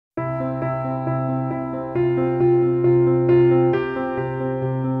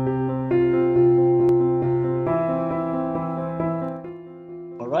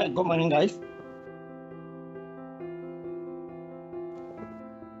Good morning, guys.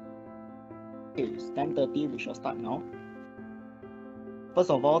 Okay, it's 10:30. We shall start now.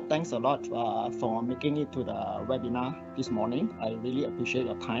 First of all, thanks a lot for making it to the webinar this morning. I really appreciate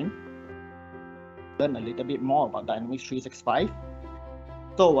your time. Learn a little bit more about Dynamics 365.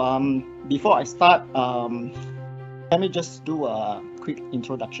 So before I start, let me just do a quick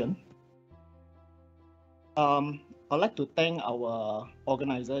introduction. I'd like to thank our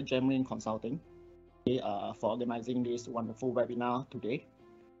organizer, Gemring Consulting, for organizing this wonderful webinar today.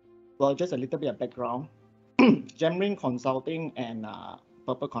 Well, just a little bit of background. Gemring Consulting and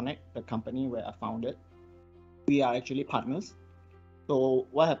Purple Connect, the company where I founded, we are actually partners. So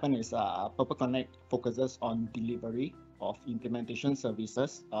what happened is Purple Connect focuses on delivery of implementation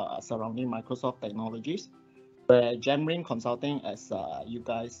services surrounding Microsoft technologies, where Gemring Consulting, as you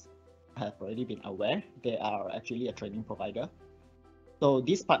guys have already been aware, they are actually a training provider. So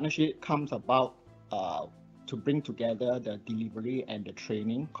this partnership comes about to bring together the delivery and the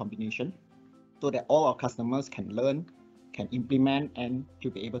training combination so that all our customers can learn, can implement, and to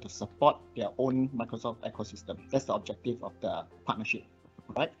be able to support their own Microsoft ecosystem. That's the objective of the partnership,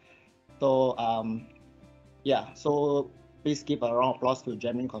 right? So so please give a round of applause to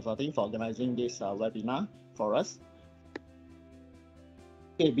Gemring Consulting for organizing this webinar for us.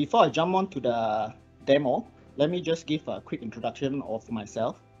 Okay, before I jump on to the demo, let me just give a quick introduction of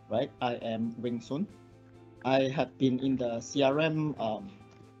myself, right? I am Wing Sun. I have been in the CRM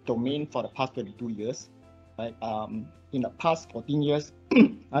domain for the past 22 years, right? In the past 14 years,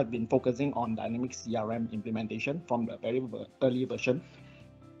 I've been focusing on Dynamics CRM implementation from the very early version,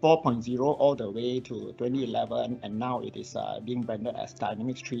 4.0 all the way to 2011, and now it is being branded as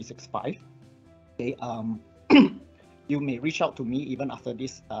Dynamics 365. Okay, you may reach out to me even after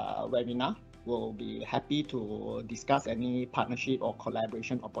this webinar. We'll be happy to discuss any partnership or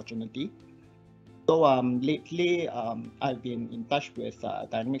collaboration opportunity. So lately, I've been in touch with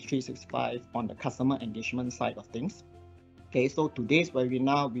Dynamics 365 on the customer engagement side of things. Okay, so today's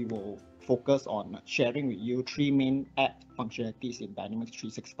webinar, we will focus on sharing with you three main app functionalities in Dynamics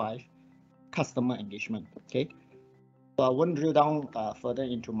 365 customer engagement. Okay, so I won't drill down further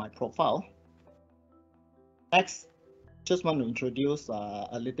into my profile. Next, just want to introduce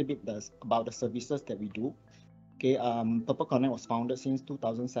a little bit about the services that we do. Okay, Purple Connect was founded since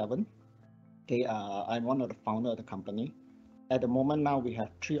 2007. Okay, I'm one of the founders of the company. At the moment now, we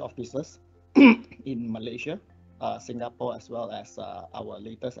have 3 offices in Malaysia, Singapore, as well as our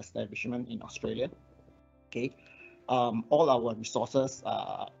latest establishment in Australia. Okay, all our resources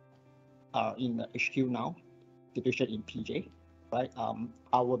are in the HQ now, situation in PJ, right?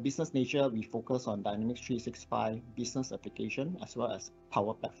 Our business nature, we focus on Dynamics 365 business application as well as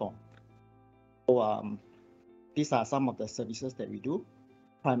Power Platform. So these are some of the services that we do,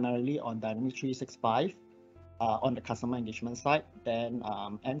 primarily on Dynamics 365 on the customer engagement side, then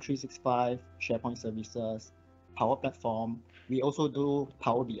M365, SharePoint services, Power Platform. We also do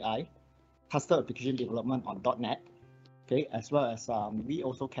Power BI, custom application development on .NET, okay, as well as we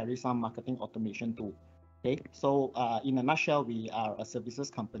also carry some marketing automation too. Okay, so in a nutshell, we are a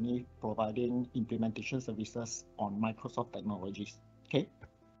services company providing implementation services on Microsoft technologies. Okay.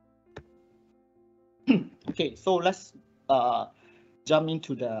 Okay, so let's jump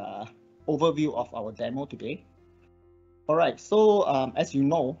into the overview of our demo today. All right, so as you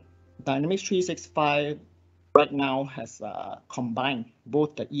know, Dynamics 365 right now has combined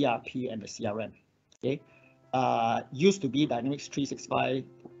both the ERP and the CRM. Okay, used to be Dynamics 365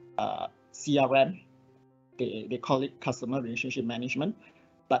 CRM. They call it customer relationship management,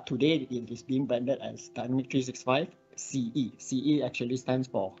 but today it is being branded as Dynamics 365 CE. CE actually stands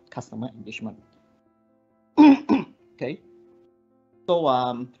for customer engagement. Okay. So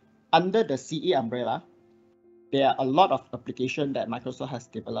under the CE umbrella, there are a lot of applications that Microsoft has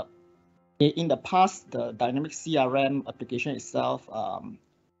developed. In the past, the Dynamics CRM application itself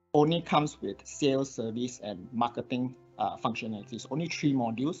only comes with sales, service, and marketing functionalities. Only 3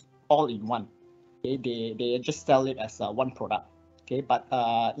 modules, all in one. Okay, they just sell it as one product. Okay, but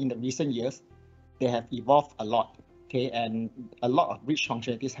in the recent years, they have evolved a lot. Okay, and a lot of rich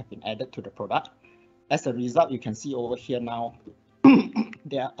functionalities have been added to the product. As a result, you can see over here now,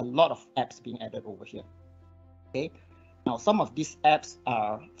 there are a lot of apps being added over here. Okay, now some of these apps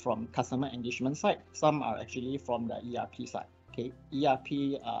are from customer engagement side, some are actually from the ERP side. Okay,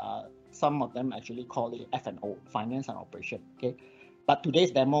 ERP, some of them actually call it F&O, finance and operation. Okay, but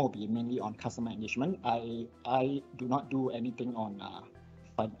today's demo will be mainly on customer engagement. I do not do anything on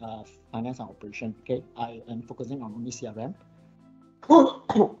finance and operation. Okay, I am focusing on only CRM.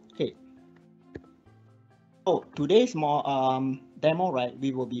 Okay. So today's more demo, right,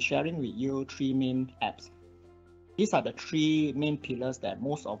 we will be sharing with you 3 main apps. These are the 3 main pillars that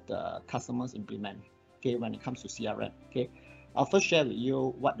most of the customers implement, okay, when it comes to CRM, okay. I'll first share with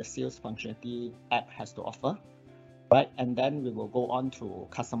you what the sales functionality app has to offer, right, and then we will go on to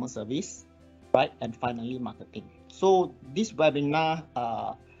customer service, right, and finally marketing. So this webinar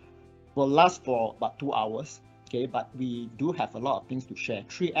will last for about 2 hours, okay, but we do have a lot of things to share.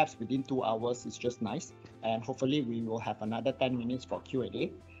 3 apps within 2 hours is just nice, and hopefully we will have another 10 minutes for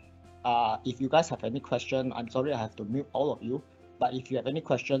Q&A. If you guys have any question, I'm sorry I have to mute all of you, but if you have any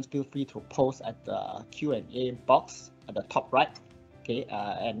questions, feel free to post at the Q&A box at the top right, okay,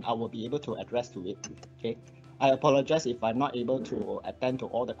 and I will be able to address to it, okay. I apologize if I'm not able to attend to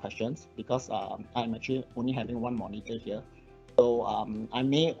all the questions because I'm actually only having one monitor here. So I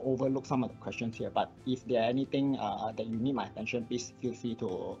may overlook some of the questions here, but if there are anything that you need my attention, please feel free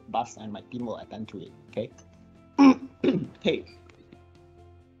to buzz and my team will attend to it, okay? Okay.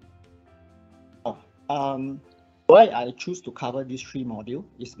 Why I choose to cover these 3 modules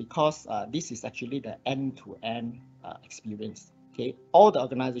is because this is actually the end-to-end experience, okay? All the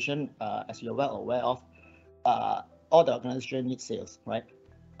organization, as you're well aware of, all the organization need sales, right?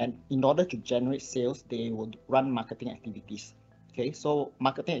 And in order to generate sales, they would run marketing activities. Okay, so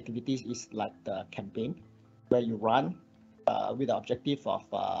marketing activities is like the campaign where you run with the objective of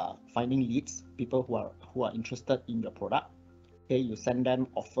finding leads, people who are interested in your product. Okay, you send them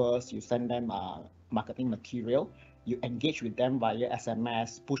offers, you send them marketing material, you engage with them via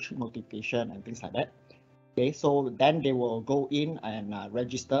SMS, push notification, and things like that. Okay, so then they will go in and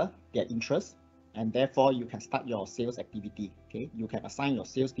register their interest, and therefore you can start your sales activity. Okay, you can assign your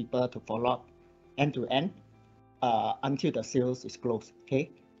salespeople to follow up end to end until the sales is closed. Okay,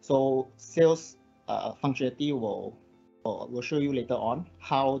 so sales functionality will show you later on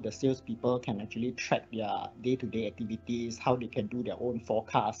how the salespeople can actually track their day-to-day activities, how they can do their own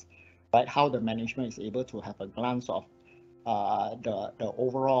forecast, right? How the management is able to have a glance of the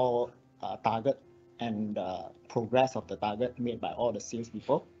overall target and progress of the target made by all the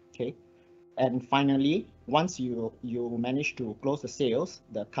salespeople. Okay, and finally, once you manage to close the sales,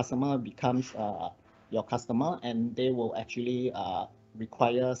 the customer becomes your customer, and they will actually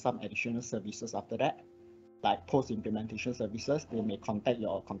require some additional services after that, like post-implementation services. They may contact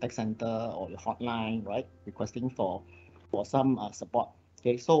your contact center or your hotline, right, requesting for some support.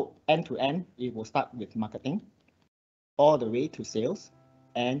 Okay, so end to end, it will start with marketing, all the way to sales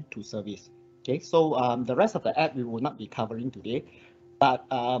and to service. Okay, so the rest of the app we will not be covering today, but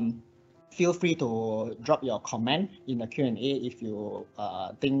feel free to drop your comment in the Q&A if you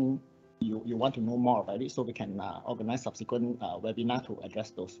think you want to know more about it, so we can organize subsequent webinar to address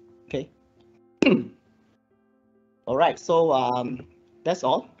those. Okay. All right, so that's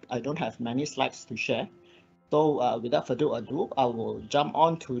all. I don't have many slides to share. So without further ado, I will jump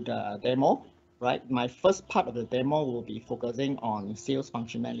on to the demo. Right, my first part of the demo will be focusing on sales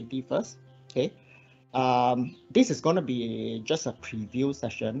functionality first. Okay. This is going to be just a preview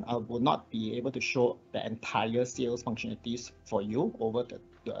session. I will not be able to show the entire sales functionalities for you over the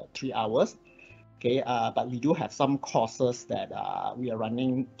 3 hours. Okay, but we do have some courses that we are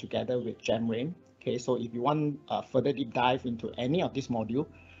running together with GemRain. Okay, so if you want further deep dive into any of this module,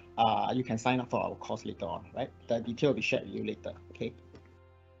 you can sign up for our course later on, right? The detail will be shared with you later. Okay.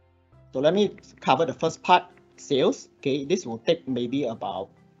 So let me cover the first part, sales. Okay, this will take maybe about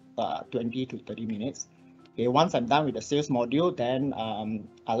 20 to 30 minutes. Okay, once I'm done with the sales module, then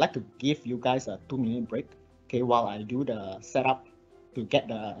I'd like to give you guys a 2-minute break. Okay, while I do the setup to get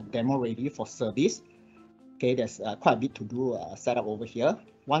the demo ready for service. Okay, there's quite a bit to do setup over here.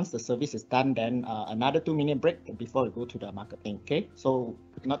 Once the service is done, then another 2-minute break before we go to the marketing. Okay, so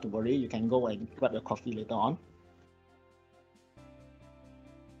not to worry, you can go and grab your coffee later on.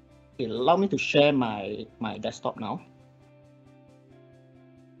 Okay, allow me to share my desktop now.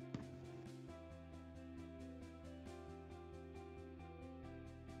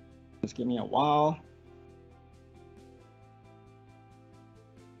 Just give me a while.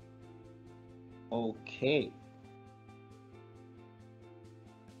 Okay.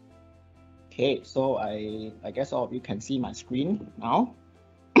 Okay, so I guess all of you can see my screen now.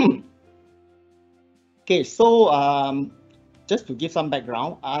 Okay, so just to give some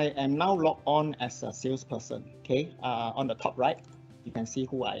background, I am now logged on as a salesperson. Okay, on the top right, you can see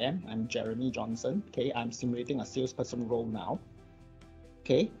who I am. I'm Jeremy Johnson. Okay, I'm simulating a salesperson role now.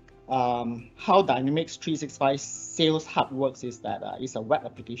 Okay, how Dynamics 365 Sales Hub works is that it's a web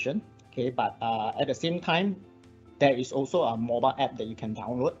application. Okay, but at the same time, there is also a mobile app that you can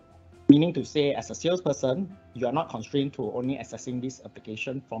download. Meaning to say, as a salesperson, you are not constrained to only accessing this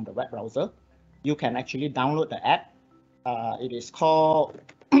application from the web browser. You can actually download the app It is called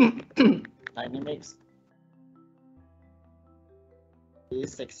Dynamics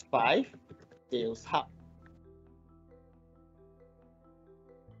 365 Sales Hub,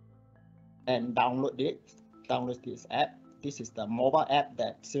 and download this app. This is the mobile app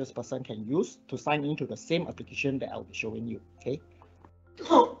that salesperson can use to sign into the same application that I'll be showing you. Okay.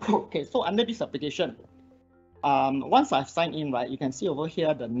 Okay. So under this application, once I've signed in, right, you can see over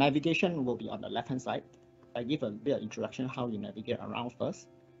here the navigation will be on the left-hand side. I give a bit of introduction how you navigate around first.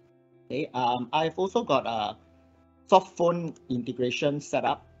 Okay. I've also got a soft phone integration set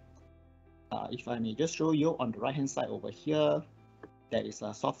up. If I may just show you on the right-hand side over here, there is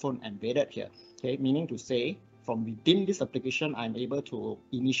a soft phone embedded here. Okay, meaning to say from within this application, I'm able to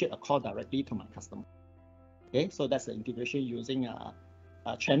initiate a call directly to my customer. Okay, so that's the integration using a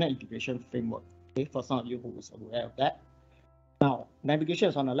channel integration framework. Okay, for some of you who is aware of that. Now, navigation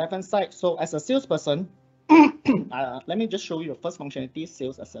is on the left-hand side. So as a salesperson, let me just show you the first functionality,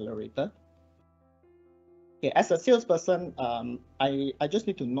 Sales Accelerator. Okay, as a salesperson, I just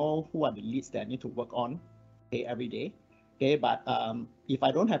need to know who are the leads that I need to work on, okay, every day. Okay, but if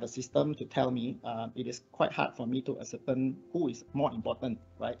I don't have a system to tell me, it is quite hard for me to ascertain who is more important,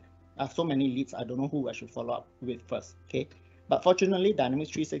 right? So many leads, I don't know who I should follow up with first. Okay, but fortunately, Dynamics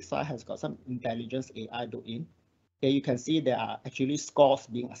 365 has got some intelligence AI built in. Okay, you can see there are actually scores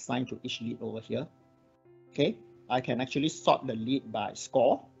being assigned to each lead over here. Okay, I can actually sort the lead by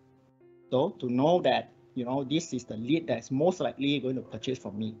score. So to know that, you know, this is the lead that's most likely going to purchase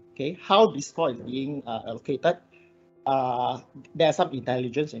from me. Okay, how this score is being allocated, there's some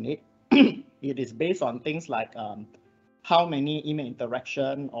intelligence in it. It is based on things like how many email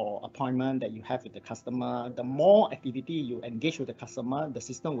interaction or appointment that you have with the customer. The more activity you engage with the customer, the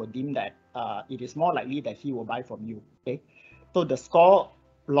system will deem that it is more likely that he will buy from you. Okay, so the score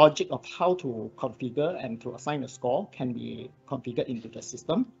logic of how to configure and to assign a score can be configured into the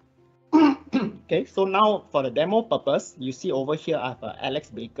system. Okay, so now for the demo purpose, you see over here I have Alex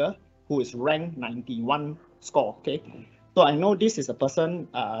Baker, who is ranked 91 score. Okay, so I know this is a person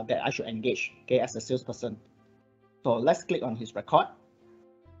that I should engage, okay, as a salesperson. So let's click on his record.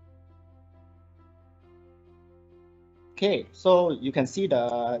 Okay, so you can see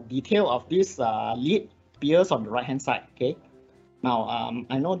the detail of this lead appears on the right hand side. Okay, now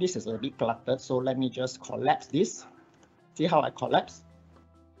I know this is a bit cluttered, so let me just collapse this. See how I collapse?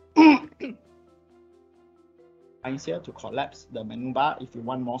 Here to collapse the menu bar if you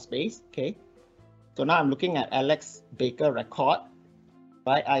want more space. Okay, so now I'm looking at Alex Baker record,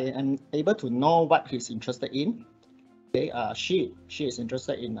 right? I am able to know what he's interested in. Okay, she is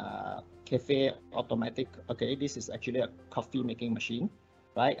interested in cafe automatic. Okay, this is actually a coffee making machine,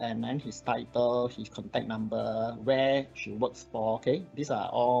 right? And then his title, his contact number, where she works for. Okay, these are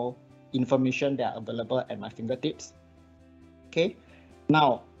all information that are available at my fingertips. Okay,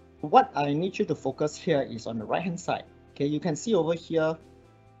 now what I need you to focus here is on the right hand side. Okay, you can see over here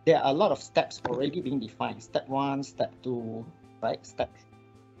there are a lot of steps already being defined. Step 1, step 2, right? Step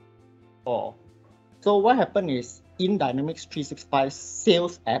 4. So what happened is in Dynamics 365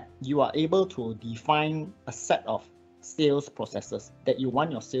 sales app, you are able to define a set of sales processes that you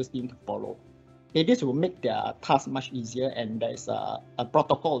want your sales team to follow. Okay, this will make their task much easier, and there's a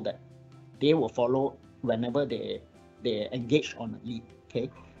protocol that they will follow whenever they engage on a lead.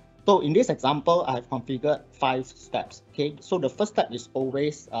 Okay, so in this example, I've configured 5 steps. Okay, so the first step is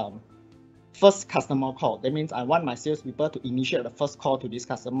always first customer call. That means I want my salespeople to initiate the first call to this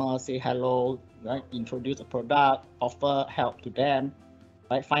customer, say hello, right? Introduce a product, offer help to them,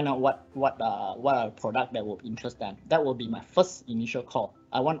 right? Find out what are the product that will interest them. That will be my first initial call.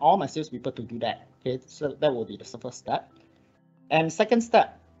 I want all my salespeople to do that. Okay, so that will be the first step. And second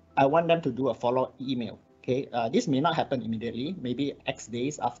step, I want them to do a follow-up email. Okay, this may not happen immediately. Maybe X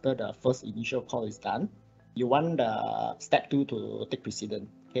days after the first initial call is done, you want the step 2 to take precedence.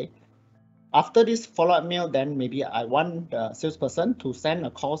 Okay. After this follow-up mail, then maybe I want the salesperson to send a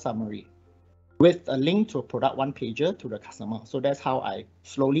call summary with a link to a product one-pager to the customer. So that's how I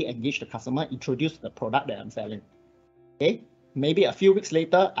slowly engage the customer, introduce the product that I'm selling. Okay, maybe a few weeks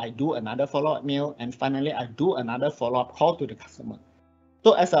later, I do another follow-up mail, and finally I do another follow-up call to the customer.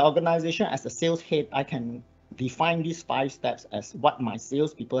 So as an organization, as a sales head, I can define these 5 steps as what my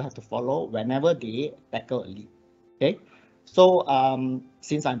salespeople have to follow whenever they tackle a lead. Okay. So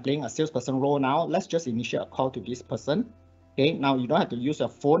since I'm playing a salesperson role now, let's just initiate a call to this person. Okay, now you don't have to use your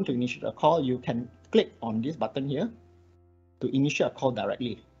phone to initiate a call. You can click on this button here to initiate a call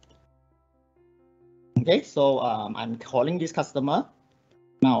directly. Okay, so I'm calling this customer.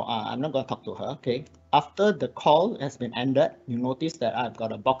 Now I'm not going to talk to her. Okay, after the call has been ended, you notice that I've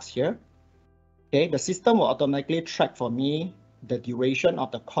got a box here. Okay, the system will automatically track for me the duration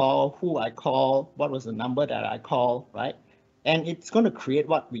of the call, who I call, what was the number that I call, right? And it's going to create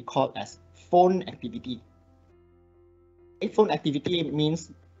what we call as phone activity. Okay, phone activity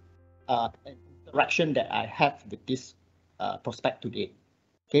means an interaction that I have with this prospect today.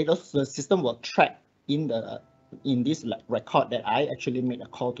 Okay, the system will track in this record that I actually made a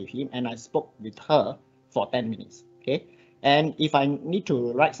call to him and I spoke with her for 10 minutes. Okay, and if I need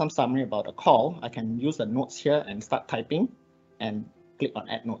to write some summary about a call, I can use the notes here and start typing and click on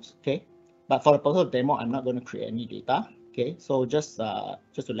add notes. Okay, but for the purpose of demo, I'm not going to create any data. Okay, so just to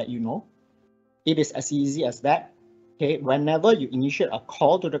let you know, it is as easy as that. Okay, whenever you initiate a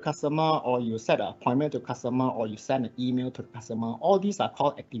call to the customer or you set an appointment to the customer or you send an email to the customer, all these are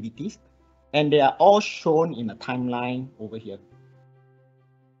called activities and they are all shown in a timeline over here.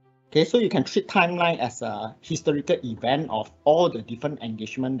 Okay, so you can treat timeline as a historical event of all the different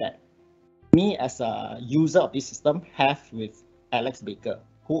engagement that me as a user of this system have with Alex Baker,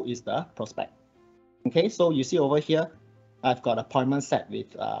 who is the prospect. Okay, so you see over here, I've got appointment set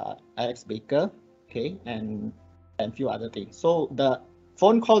with Alex Baker, okay, and few other things. So the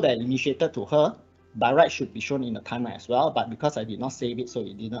phone call that I initiated to her by right should be shown in the timeline as well, but because I did not save it, so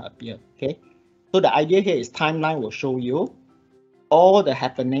it did not appear. Okay, so the idea here is timeline will show you all the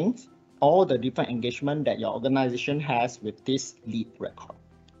happenings, all the different engagement that your organization has with this lead record.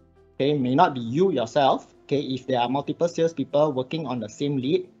 Okay, may not be you yourself. Okay, if there are multiple salespeople working on the same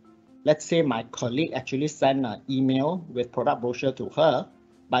lead, let's say my colleague actually sent an email with product brochure to her.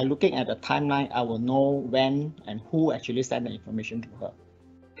 By looking at the timeline, I will know when and who actually sent the information to her.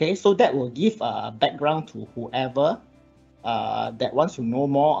 Okay, so that will give a background to whoever that wants to know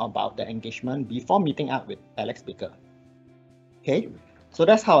more about the engagement before meeting up with Alex Baker. Okay, so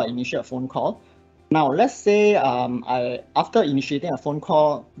that's how I initiate a phone call. Now, let's say after initiating a phone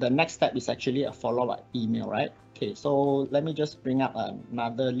call, the next step is actually a follow-up email, right? Okay, so let me just bring up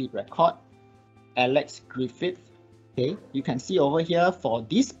another lead record, Alex Griffith. Okay, you can see over here for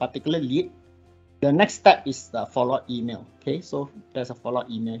this particular lead, the next step is the follow-up email. Okay, so there's a follow-up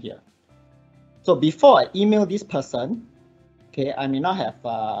email here. So before I email this person, okay, I may not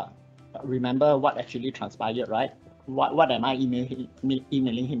have remember what actually transpired, right? What am I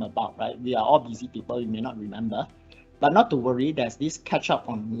emailing him about, right? We are all busy people, you may not remember. But not to worry, there's this catch up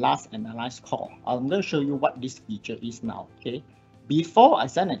on last analyzed call. I'm going to show you what this feature is now, okay? Before I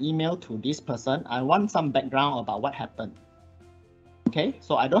send an email to this person, I want some background about what happened. Okay,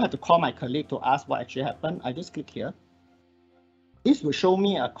 so I don't have to call my colleague to ask what actually happened. I just click here. This will show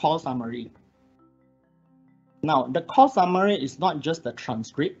me a call summary. Now, the call summary is not just the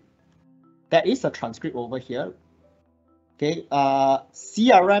transcript. There is a transcript over here. Okay,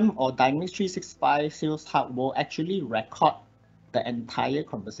 CRM or Dynamics 365 Sales Hub will actually record the entire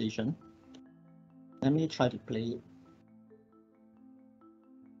conversation. Let me try to play it.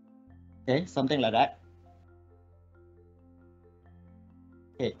 Okay, something like that.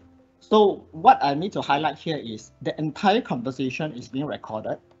 Okay, so what I need to highlight here is the entire conversation is being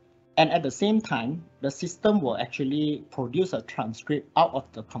recorded, and at the same time, the system will actually produce a transcript out of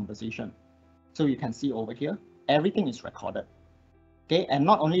the conversation. So you can see over here, everything is recorded. Okay, and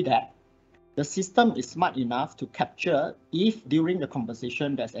not only that, the system is smart enough to capture if during the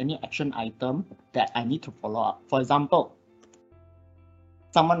conversation there's any action item that I need to follow up. For example,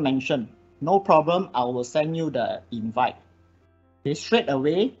 someone mentioned, no problem, I will send you the invite. Okay, straight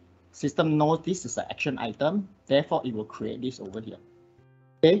away, system knows this is an action item, therefore it will create this over here.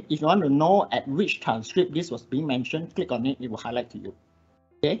 Okay, if you want to know at which transcript this was being mentioned, click on it, it will highlight to you.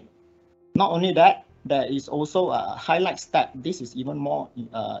 Okay, not only that, there is also a highlight step. This is even more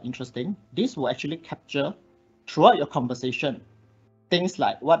interesting. This will actually capture throughout your conversation things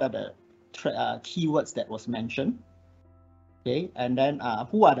like what are the keywords that was mentioned, okay, and then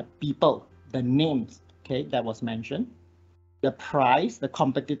who are the people, the names, okay, that was mentioned, the price, the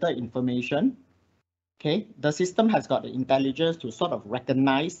competitor information. Okay, the system has got the intelligence to sort of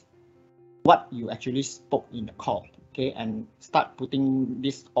recognize what you actually spoke in the call, okay, and start putting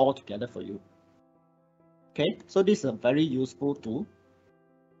this all together for you. Okay, so this is a very useful tool.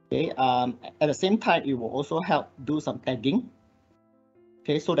 Okay, at the same time, it will also help do some tagging.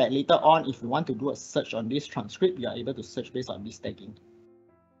 Okay, so that later on, if you want to do a search on this transcript, you are able to search based on this tagging.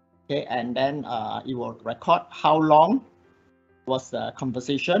 Okay, and then it will record how long was the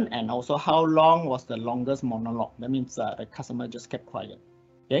conversation and also how long was the longest monologue. That means the customer just kept quiet.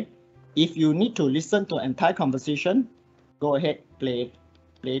 Okay, if you need to listen to entire conversation, go ahead, play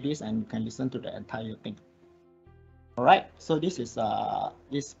this and you can listen to the entire thing. All right, so this is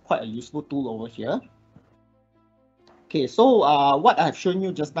quite a useful tool over here. Okay, so what I've shown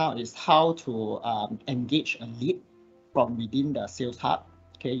you just now is how to engage a lead from within the Sales Hub.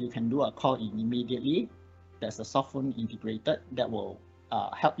 Okay, you can do a call in immediately. There's a software integrated that will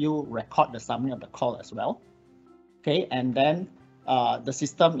help you record the summary of the call as well. Okay, and then the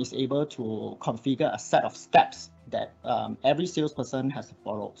system is able to configure a set of steps that every salesperson has to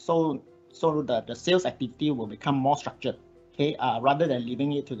follow. So the sales activity will become more structured. Okay, rather than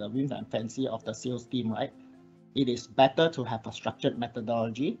leaving it to the whims and fancy of the sales team, right? It is better to have a structured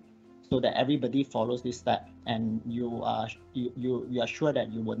methodology so that everybody follows this step, and you are sure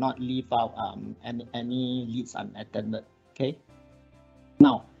that you will not leave out any leads unattended. Okay.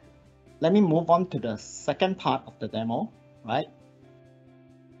 Now, let me move on to the second part of the demo, right?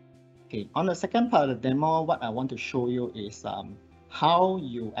 Okay, on the second part of the demo, what I want to show you is how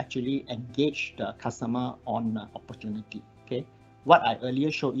you actually engage the customer on the opportunity. Okay, what I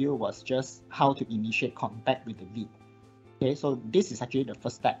earlier showed you was just how to initiate contact with the lead. Okay, so this is actually the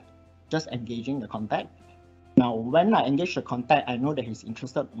first step, just engaging the contact. Now, when I engage the contact, I know that he's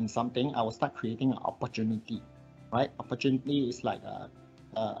interested in something. I will start creating an opportunity, right? Opportunity is like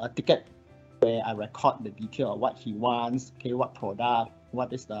a ticket where I record the detail of what he wants, okay, what product,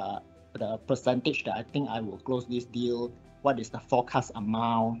 what is the percentage that I think I will close this deal, what is the forecast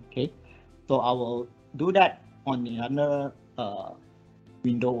amount, okay. So I will do that on the other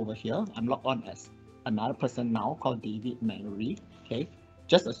window over here. I'm logged on as another person now called David Mallory, okay.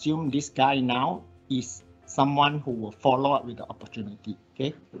 Just assume this guy now is someone who will follow up with the opportunity,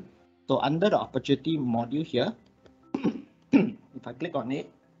 okay. So under the opportunity module here, if I click on it,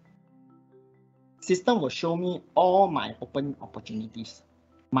 system will show me all my open opportunities.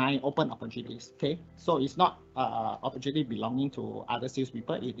 Okay. So it's not opportunity belonging to other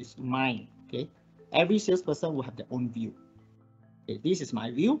salespeople, it is mine. Okay. Every salesperson will have their own view. Okay, this is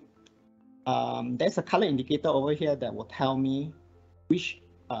my view. There's a color indicator over here that will tell me which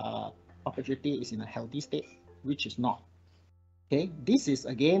opportunity is in a healthy state, which is not. Okay, this is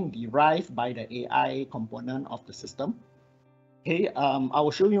again derived by the AI component of the system. Okay, I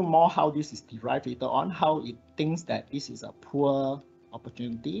will show you more how this is derived later on, how it thinks that this is a poor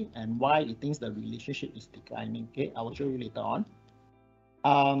opportunity and why it thinks the relationship is declining. Okay, I will show you later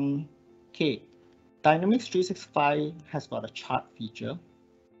on. Okay, Dynamics 365 has got a chart feature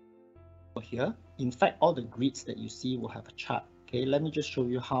over here. In fact, all the grids that you see will have a chart. Okay, let me just show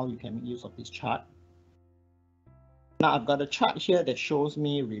you how you can make use of this chart. Now I've got a chart here that shows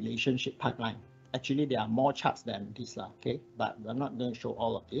me relationship pipeline. Actually, there are more charts than this, okay, but I'm not going to show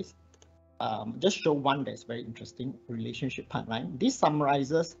all of this. Just show one that's very interesting, relationship pipeline. This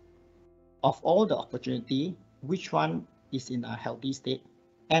summarizes of all the opportunity, which one is in a healthy state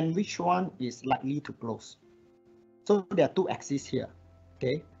and which one is likely to close. So there are two axes here,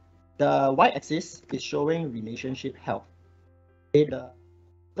 okay. The y-axis is showing relationship health. Okay, the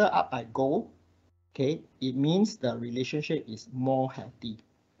further up I go, okay, it means the relationship is more healthy.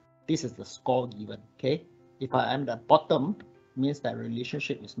 This is the score given, okay. If I am the bottom, means that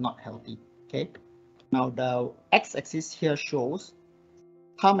relationship is not healthy, okay. Now the x-axis here shows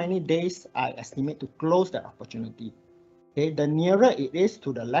how many days I estimate to close that opportunity. Okay, the nearer it is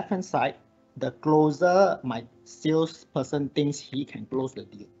to the left-hand side, the closer my salesperson thinks he can close the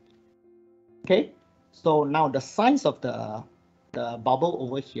deal. Okay, so now the size of the bubble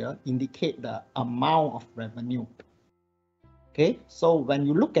over here indicate the amount of revenue. Okay, so when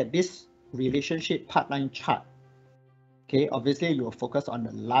you look at this relationship pipeline chart, okay, obviously you will focus on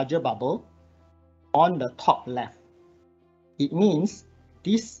the larger bubble on the top left. It means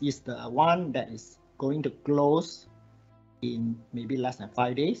this is the one that is going to close in maybe less than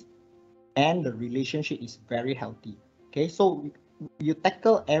 5 days, and the relationship is very healthy. Okay, so you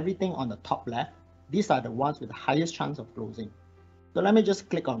tackle everything on the top left. These are the ones with the highest chance of closing. So let me just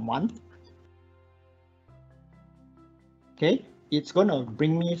click on one. Okay, it's going to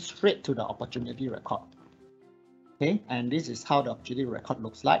bring me straight to the opportunity record. Okay, and this is how the opportunity record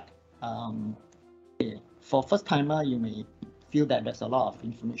looks like. Okay. For first timer, you may feel that there's a lot of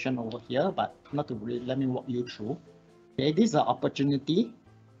information over here, but not to really, let me walk you through. Okay, this is an opportunity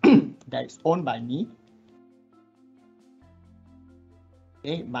that is owned by me.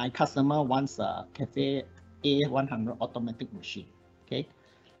 Okay, my customer wants a Cafe A100 automatic machine. Okay,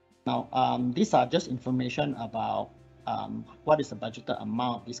 now these are just information about what is the budgeted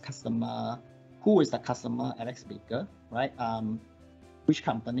amount of this customer, who is the customer, Alex Baker, right? Which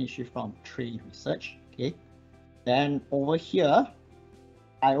company is she from? Trade Research. Okay, then over here,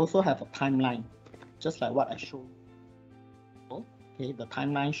 I also have a timeline, just like what I showed. Okay, the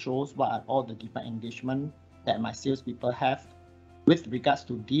timeline shows what are all the different engagement that my salespeople have with regards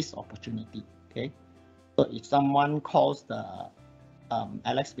to this opportunity. Okay, So if someone calls the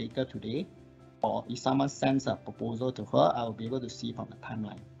Alex Baker today, or if someone sends a proposal to her, I will be able to see from the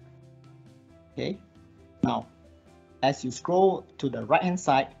timeline. Okay, now as you scroll to the right hand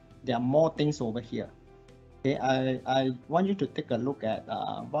side, there are more things over here. Okay, I want you to take a look at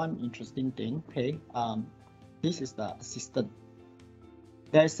one interesting thing. Okay, this is the assistant.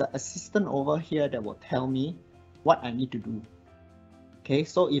 There's an assistant over here that will tell me what I need to do. Okay,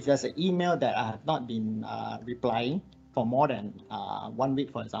 so if there's an email that I have not been replying for more than 1 week,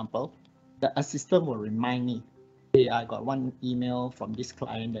 for example, the assistant will remind me, hey, I got one email from this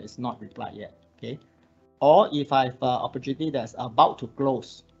client that is not replied yet. Okay, or if I have an opportunity that's about to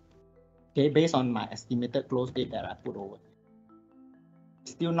close, okay, based on my estimated close date that I put over,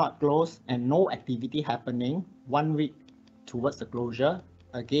 still not closed and no activity happening 1 week towards the closure,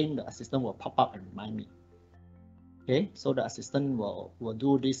 again the assistant will pop up and remind me. Okay, so the assistant will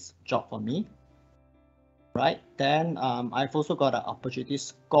do this job for me, right? Then I've also got an opportunity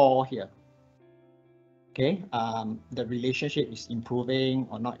score here. Okay, the relationship is improving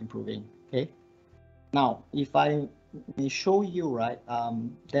or not improving. Okay, now if I may show you, right,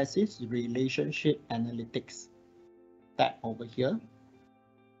 there's this relationship analytics tab over here.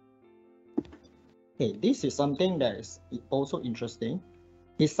 Okay, this is something that is also interesting.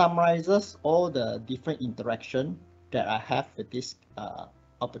 It summarizes all the different interaction that I have with this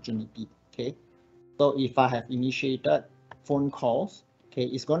opportunity. Okay, so if I have initiated phone calls, okay,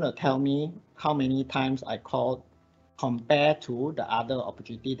 it's going to tell me how many times I called compared to the other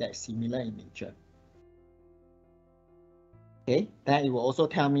opportunity that is similar in nature. Okay, then it will also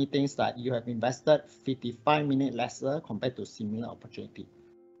tell me things like you have invested 55 minutes lesser compared to similar opportunity.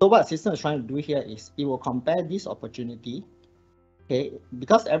 So what system is trying to do here is it will compare this opportunity. Okay,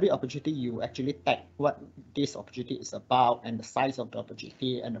 because every opportunity you actually tag what this opportunity is about and the size of the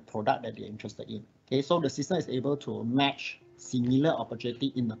opportunity and the product that they're interested in. Okay, so the system is able to match similar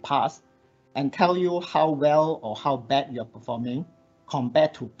opportunity in the past and tell you how well or how bad you're performing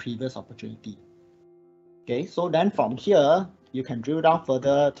compared to previous opportunity. Okay, so then from here you can drill down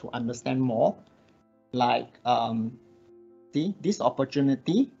further to understand more. Like see this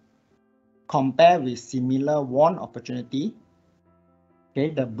opportunity compare with similar won opportunity. Okay,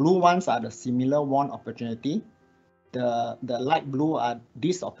 the blue ones are the similar won opportunity. The light blue are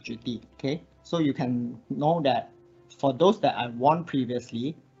this opportunity. Okay, so you can know that for those that I won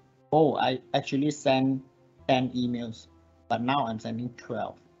previously, oh, I actually sent 10 emails, but now I'm sending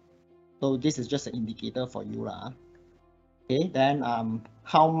 12. So this is just an indicator for you lah. Okay, then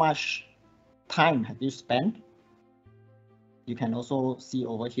how much time have you spent? You can also see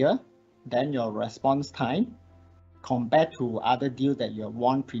over here. Then your response time compared to other deals that you have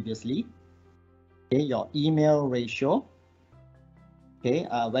won previously. Okay, your email ratio. Okay,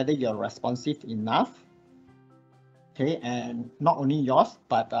 whether you're responsive enough. Okay, and not only yours,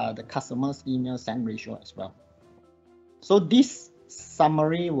 but the customer's email send ratio as well. So this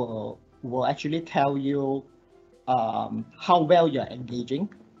summary will actually tell you how well you're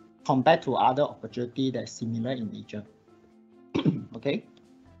engaging compared to other opportunity that's similar in nature. Okay.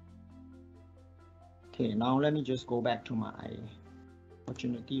 Okay, now let me just go back to my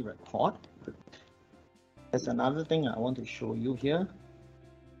opportunity report. There's another thing I want to show you here.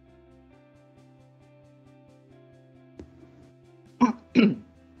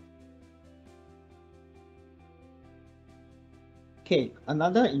 Okay,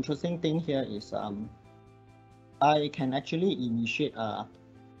 another interesting thing here is I can actually initiate a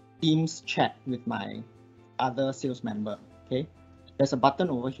Teams chat with my other sales member. Okay, there's a button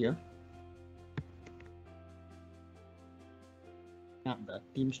over here. The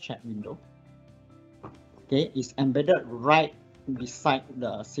Teams chat window. Okay, it's embedded right beside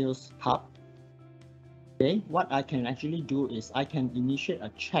the sales hub. Okay, what I can actually do is I can initiate a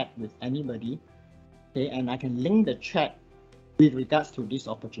chat with anybody. Okay, and I can link the chat with regards to this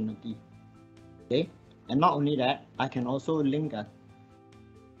opportunity. Okay, and not only that, I can also link a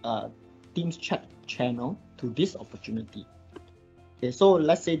Teams chat channel to this opportunity. Okay, so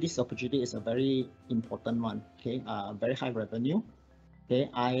let's say this opportunity is a very important one. Okay, very high revenue. Okay,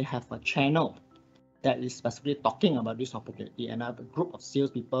 I have a channel that is specifically talking about this opportunity, and I have a group of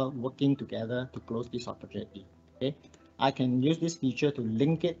salespeople working together to close this opportunity. Okay, I can use this feature to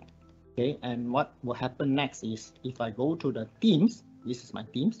link it. Okay, and what will happen next is if I go to the Teams, this is my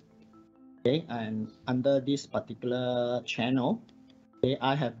Teams. Okay, and under this particular channel, okay,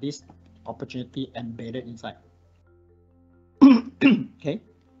 I have this opportunity embedded inside. Okay.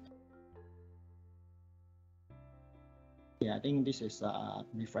 Yeah, I think this is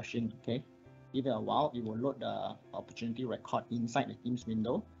refreshing. Okay, give it a while, it will load the opportunity record inside the Teams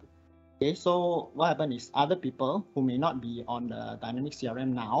window. Okay, so what happened is other people who may not be on the dynamic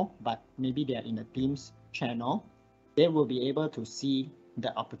CRM now, but maybe they are in the Teams channel, they will be able to see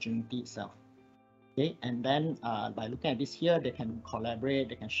the opportunity itself. Okay, and then by looking at this here, they can collaborate,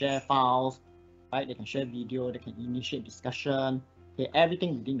 they can share files, right? They can share video, they can initiate discussion, okay,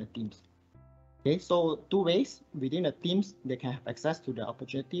 everything within the Teams. Okay, so two ways within the Teams, they can have access to the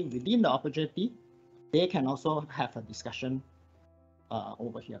opportunity. Within the opportunity, they can also have a discussion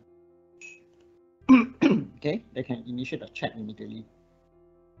over here. Okay, they can initiate a chat immediately.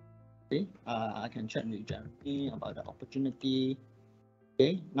 Okay, I can chat with Jeremy about the opportunity.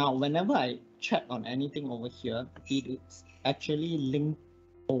 Okay, now whenever I chat on anything over here, it is actually linked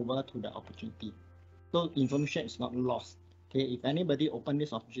over to the opportunity. So information is not lost. Okay, if anybody open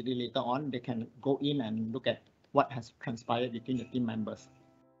this opportunity later on, they can go in and look at what has transpired between the team members.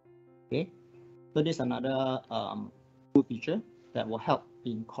 Okay, so this is another cool feature that will help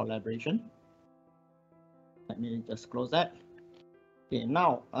in collaboration. Let me just close that. Okay,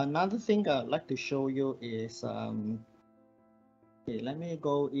 now another thing I'd like to show you is okay, let me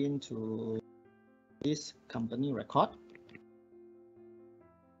go into this company record.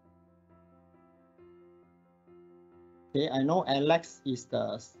 Okay, I know Alex is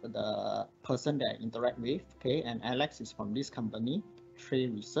the person that I interact with. Okay, and Alex is from this company,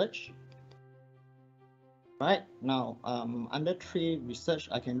 Trade Research. Right now, under Trade Research,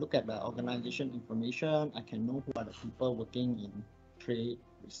 I can look at the organization information. I can know who are the people working in Trade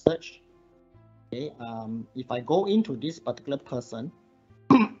Research. Okay, if I go into this particular person,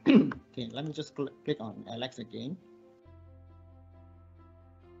 okay, let me just click on Alex again.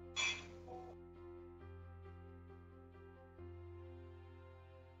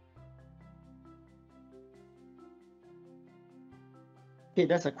 Okay,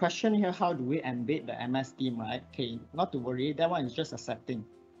 there's a question here, how do we embed the MS team, right? Okay, not to worry, that one is just a setting.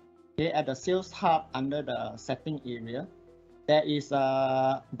 Okay, at the Sales Hub under the setting area, there is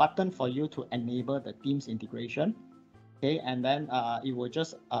a button for you to enable the Teams integration. Okay, and then it will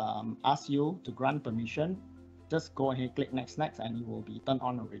just ask you to grant permission. Just go ahead, click next, and it will be turned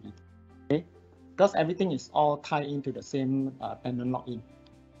on already. Okay, because everything is all tied into the same tenant login.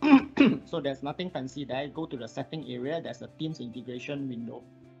 So there's nothing fancy there. Go to the setting area, there's a Teams integration window.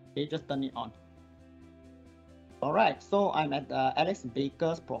 Okay, just turn it on. All right, so I'm at Alex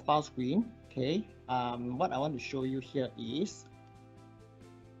Baker's profile screen. Okay, what I want to show you here is,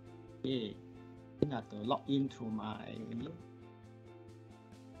 okay, I have to log into my,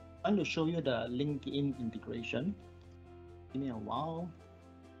 I want to show you the LinkedIn integration. Give me a while.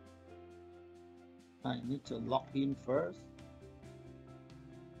 I need to log in first.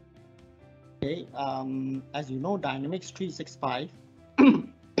 Okay, as you know, Dynamics 365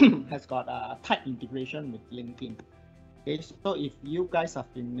 has got a tight integration with LinkedIn. Okay, so if you guys are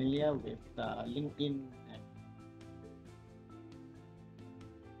familiar with LinkedIn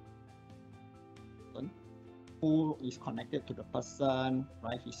and who is connected to the person,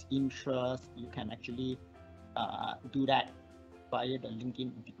 right? His interest, you can actually do that via the LinkedIn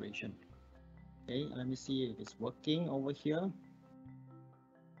integration. Okay, let me see if it's working over here.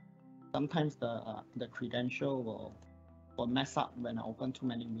 Sometimes the credential will mess up when I open too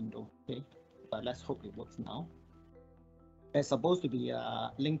many windows. Okay, but let's hope it works now. There's supposed to be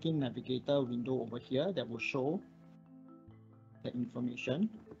a LinkedIn Navigator window over here that will show the information.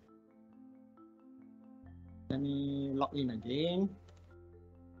 Let me log in again.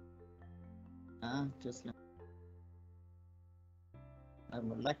 Just I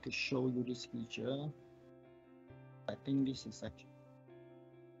would like to show you this feature. I think this is actually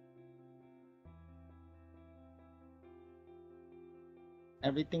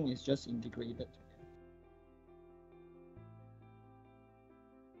everything is just integrated.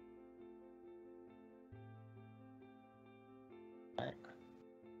 Back.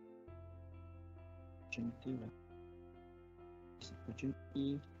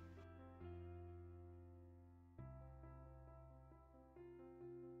 Opportunity.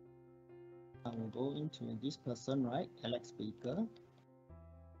 I will go into this person, right? Alex Baker.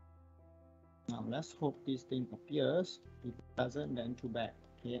 Now let's hope this thing appears. If it doesn't, then too bad.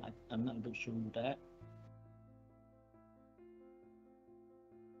 Okay, I'm not going to show you that.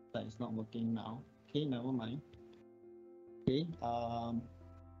 That is not working now. Okay, never mind. Okay,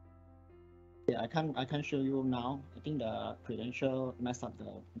 yeah, I can't show you now. I think the credential messed up the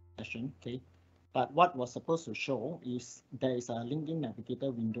session. Okay, but what was supposed to show is there is a LinkedIn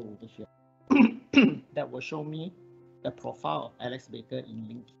Navigator window over here that will show me the profile of Alex Baker in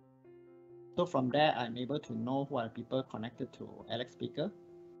LinkedIn. So from there, I'm able to know who are people connected to Alex Baker,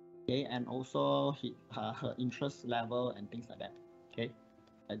 okay, and also her interest level and things like that. Okay,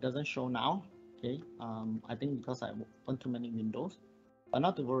 It doesn't show now. Okay, I think because I opened too many windows, but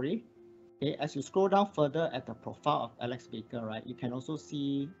not to worry. Okay, as you scroll down further at the profile of Alex Baker, right, you can also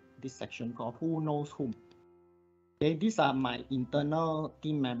see this section called Who Knows Whom. Okay, these are my internal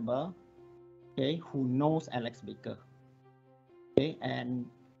team member, okay, who knows Alex Baker. Okay, and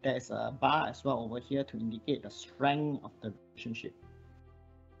there's a bar as well over here to indicate the strength of the relationship.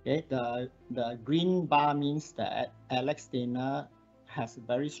 Okay, the green bar means that Alex Dana has a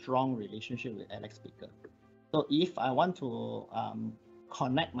very strong relationship with Alex Baker. So if I want to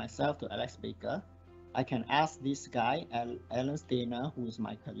connect myself to Alex Baker, I can ask this guy, Alan Stainer, who is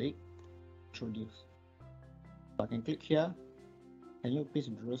my colleague, introduce. So I can click here. Can you please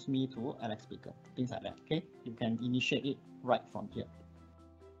introduce me to Alex Baker? Things like that. Okay, you can initiate it right from here.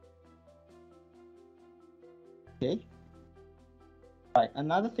 Okay. Right.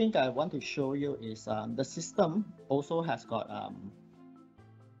 Another thing I want to show you is the system also has got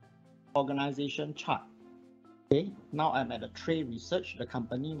organization chart. Okay. Now I'm at the Trade Research, the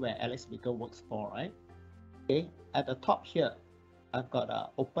company where Alex Baker works for, right? Okay. At the top here, I've got an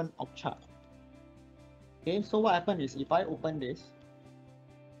open org chart. Okay. So what happens is if I open this,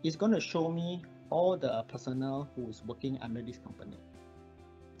 it's going to show me all the personnel who is working under this company.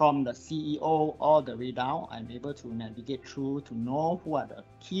 From the CEO all the way down, I'm able to navigate through to know who are the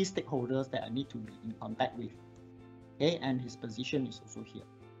key stakeholders that I need to be in contact with. Okay, and his position is also here.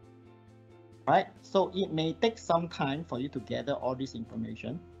 Right, so it may take some time for you to gather all this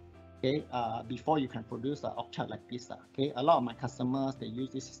information. Okay, before you can produce an org chart like this. Okay, a lot of my customers, they use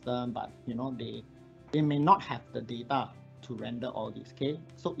this system, but you know they may not have the data to render all this. Okay,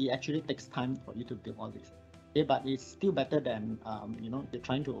 so it actually takes time for you to build all this. Okay, but it's still better than you know, you're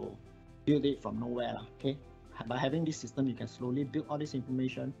trying to build it from nowhere. Okay, by having this system, you can slowly build all this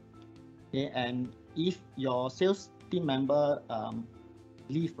information. Okay, and if your sales team member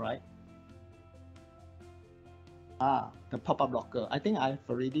leave, right? The pop-up blocker. I think I've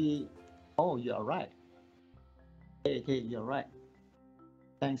already. Oh, you're right. Okay, you're right.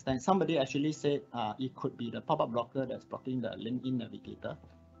 Thanks. Somebody actually said it could be the pop-up blocker that's blocking the LinkedIn navigator.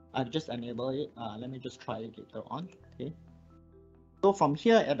 I've just enabled it. Let me just try it later on. Okay. So from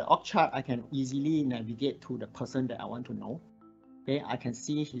here at the org chart, I can easily navigate to the person that I want to know. Okay, I can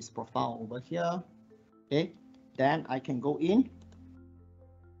see his profile over here. Okay, then I can go in.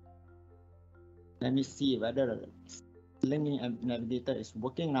 Let me see whether the LinkedIn navigator is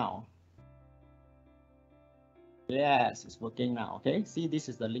working now. Yes, it's working now. Okay, see, this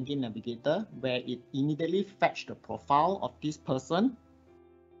is the LinkedIn navigator where it immediately fetch the profile of this person.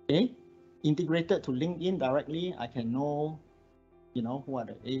 Okay, integrated to LinkedIn directly, I can know, you know, who are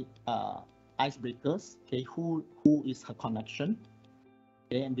the icebreakers. Okay, who is her connection.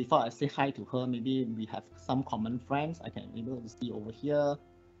 Okay, and before I say hi to her, maybe we have some common friends. I can able to see over here.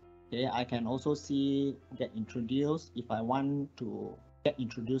 Okay, I can also see get introduced if I want to get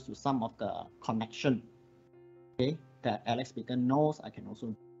introduced to some of the connection. Okay, that Alex Baker knows. I can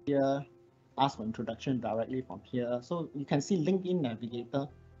also here ask for introduction directly from here. So you can see LinkedIn Navigator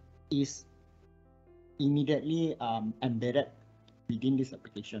is immediately embedded within this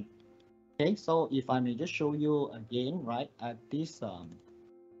application. Okay, so if I may just show you again, right, at this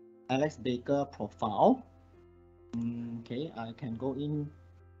Alex Baker profile. Okay, I can go in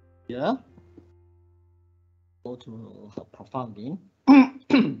here, go to her profile again,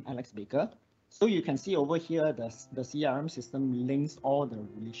 Alex Baker. So you can see over here, the CRM system links all the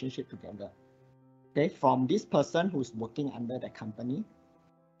relationship together. Okay, from this person who's working under the company.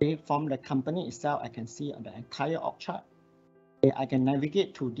 Okay, from the company itself, I can see the entire org chart. Okay, I can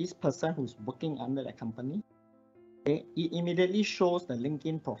navigate to this person who's working under the company. Okay, it immediately shows the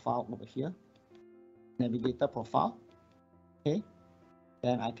LinkedIn profile over here, navigator profile. Okay,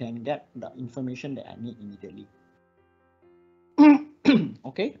 then I can get the information that I need immediately.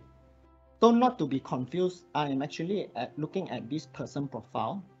 Okay, so not to be confused, I am actually looking at this person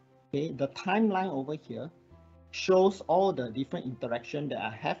profile. Okay, the timeline over here shows all the different interaction that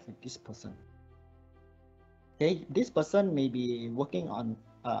I have with this person. Okay, this person may be working on,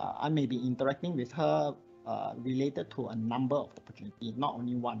 I may be interacting with her related to a number of opportunities, not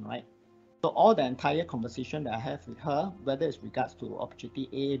only one, right? So all the entire conversation that I have with her, whether it's regards to opportunity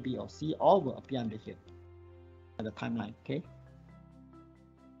A, B, or C, all will appear under here at the timeline. Okay.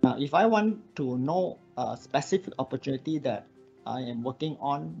 Now, if I want to know a specific opportunity that I am working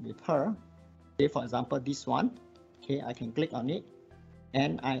on with her, okay, for example, this one, okay, I can click on it,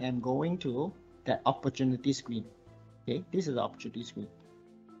 and I am going to that opportunity screen. Okay, this is the opportunity screen.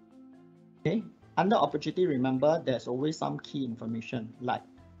 Okay, under opportunity, remember there's always some key information like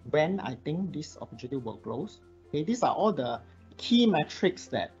when I think this opportunity will close. Okay, these are all the key metrics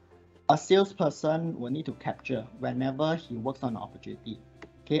that a salesperson will need to capture whenever he works on an opportunity.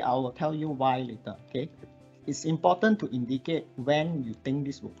 Okay, I will tell you why later. Okay, it's important to indicate when you think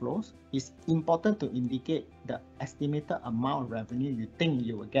this will close. It's important to indicate the estimated amount of revenue you think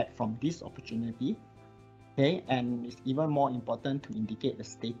you will get from this opportunity. Okay, and it's even more important to indicate the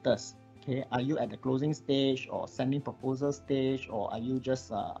status. Okay, are you at the closing stage or sending proposal stage, or are you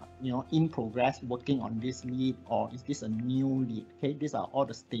just in progress working on this lead, or is this a new lead? Okay, these are all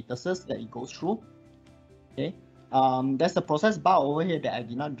the statuses that it goes through. Okay, there's a process bar over here that I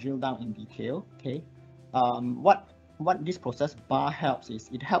did not drill down in detail. Okay, what this process bar helps is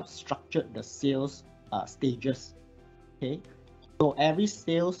it helps structure the sales stages. Okay, so every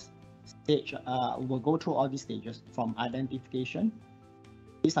sales stage will go through all these stages from identification.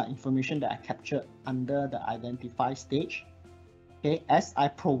 These are information that I captured under the identify stage. Okay, as I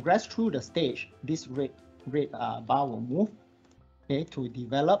progress through the stage, this red bar will move. Okay, to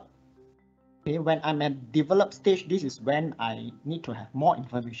develop. Okay, when I'm at develop stage, this is when I need to have more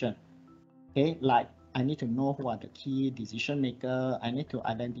information. Okay, like I need to know who are the key decision maker. I need to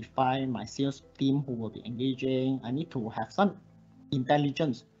identify my sales team who will be engaging. I need to have some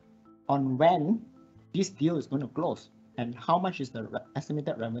intelligence on when this deal is going to close and how much is the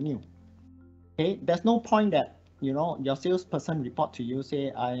estimated revenue. Okay, there's no point that your salesperson report to you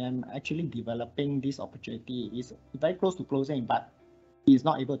say I am actually developing this opportunity, is very close to closing, but he is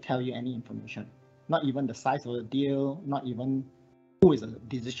not able to tell you any information, not even the size of the deal, not even who is a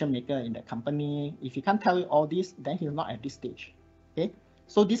decision maker in the company. If he can't tell you all this, then he's not at this stage. Okay,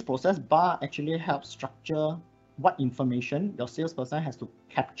 so this process bar actually helps structure what information your salesperson has to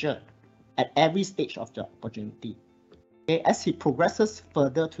capture at every stage of the opportunity. Okay, as he progresses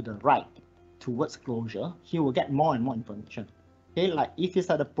further to the right towards closure, he will get more and more information. Okay, like if he's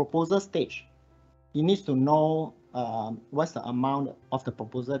at the proposal stage, he needs to know what's the amount of the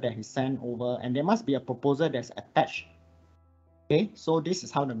proposal that he sent over, and there must be a proposal that's attached. Okay, so this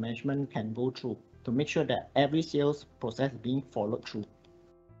is how the management can go through to make sure that every sales process is being followed through.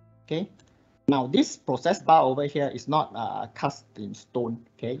 Okay, now this process bar over here is not cast in stone.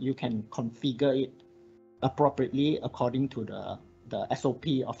 Okay, you can configure it appropriately according to the SOP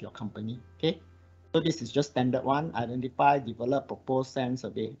of your company. Okay, so this is just standard one: identify, develop, propose, send,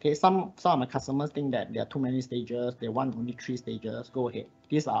 survey. Okay, some of my customers think that there are too many stages, they want only 3 stages. Go ahead,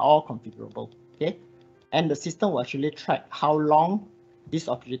 these are all configurable. Okay, and the system will actually track how long this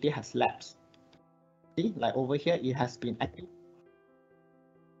opportunity has lapsed. See, like over here, it has been active.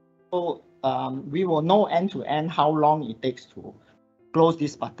 So we will know end to end how long it takes to close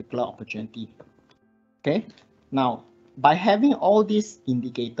this particular opportunity. Okay, now by having all these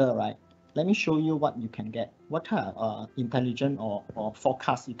indicator, right, let me show you what you can get, what kind of intelligent or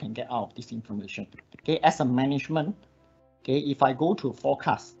forecast you can get out of this information. Okay, as a management, okay, if I go to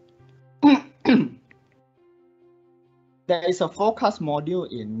forecast, there is a forecast module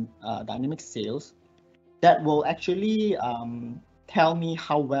in dynamic sales that will actually tell me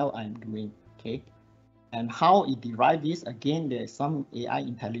how well I'm doing. Okay, and how it derives this, again, there's some AI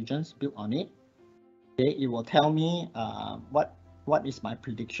intelligence built on it. Okay, it will tell me what is my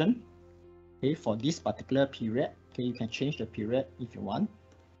prediction, okay, for this particular period. Okay, you can change the period if you want,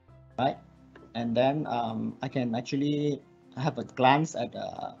 right? And then I can actually have a glance at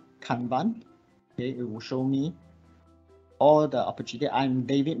the Kanban. Okay, it will show me all the opportunity. I'm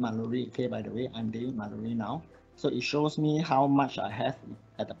David Mallory. Okay, by the way, I'm David Mallory now. So it shows me how much I have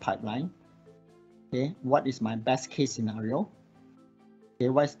at the pipeline. Okay, what is my best case scenario? Okay,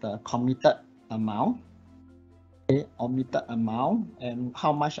 what is the committed amount? Okay, omitted amount, and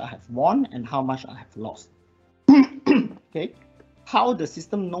how much I have won and how much I have lost. Okay, how the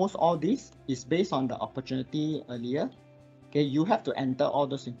system knows all this is based on the opportunity earlier. Okay, you have to enter all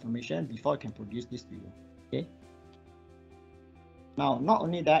those information before it can produce this to you. Okay, now not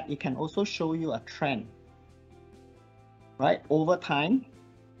only that, it can also show you a trend, right, over time.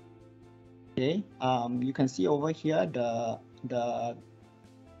 Okay, you can see over here the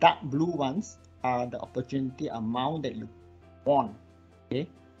dark blue ones are the opportunity amount that you won. Okay,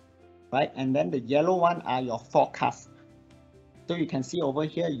 right, and then the yellow one are your forecasts. So you can see over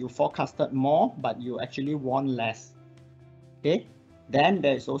here you forecasted more, but you actually won less. Okay, then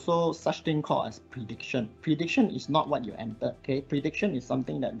there is also such thing called as prediction. Prediction is not what you entered. Okay, prediction is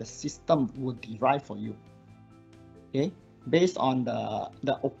something that the system will derive for you. Okay, based on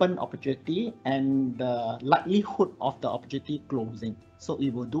the open opportunity and the likelihood of the opportunity closing. So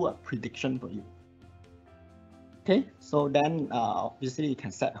it will do a prediction for you. Okay, so then obviously you can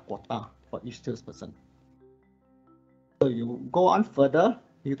set a quota for each salesperson. So you go on further,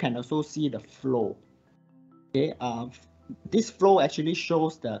 you can also see the flow. Okay, this flow actually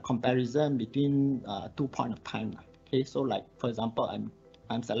shows the comparison between 2 point of time. Okay, so like for example,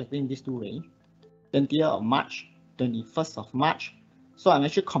 I'm selecting these two range, 20th of March, 21st of March. So I'm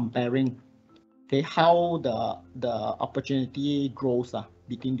actually comparing, okay, how the opportunity grows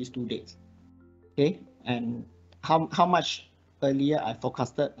between these two dates. Okay, and how much earlier I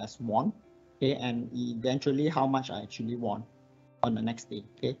forecasted as won, okay, and eventually how much I actually won on the next day.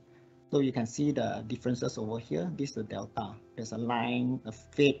 Okay, so you can see the differences over here. This is the delta. There's a line, a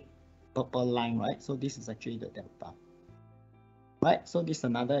fade purple line, right? So this is actually the delta, right? So this is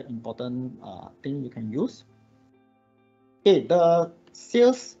another important thing you can use. Okay, the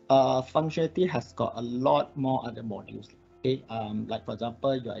sales functionality has got a lot more other modules. Okay, like for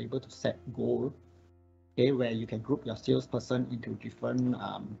example, you are able to set goal, okay, where you can group your salesperson into different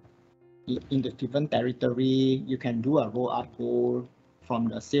in the different territory. You can do a roll up goal from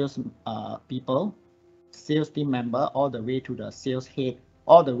the sales people, sales team member, all the way to the sales head,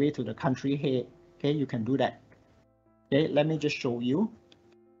 all the way to the country head. Okay, you can do that. Okay, let me just show you.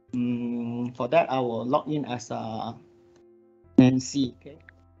 For that, I will log in as a Nancy, okay,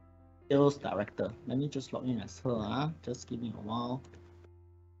 sales director. Let me just log in as her. Just give me a while.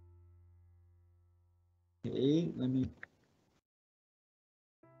 Okay, let me.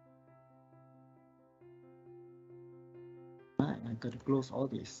 I gotta close all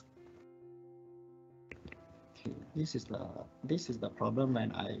this. Okay, this is the problem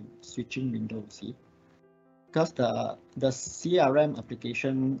when I switching windows. See, because the CRM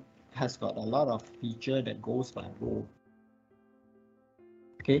application has got a lot of feature that goes by role.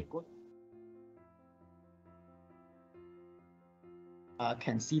 Okay,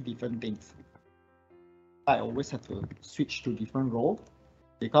 can see different things. I always have to switch to different role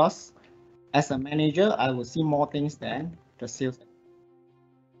because as a manager, I will see more things than the sales.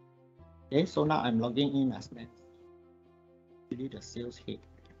 Okay, so now I'm logging in as actually the sales head.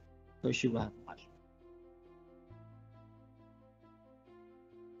 So she will have much.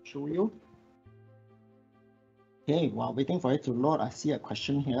 Show you. Okay, while waiting for it to load, I see a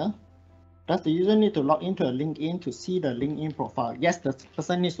question here. Does the user need to log into a LinkedIn to see the LinkedIn profile? Yes, the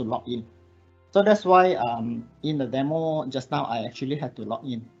person needs to log in. So that's why in the demo just now, I actually had to log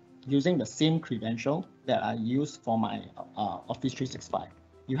in using the same credential that I use for my Office 365.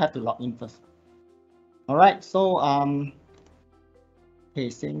 You have to log in first. All right, so okay,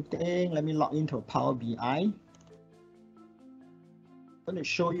 same thing. Let me log into Power BI. I'm going to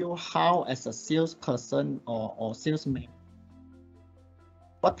show you how, as a salesperson or salesman,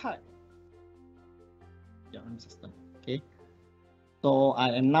 what type CRM system. Okay, so I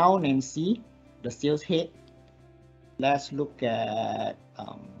am now Nancy, the sales head. Let's look at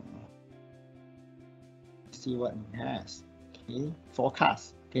see what it has. Okay,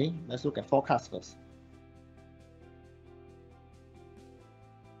 forecast. Okay, let's look at forecast first.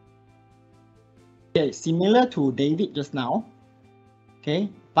 Okay, similar to David just now. Okay,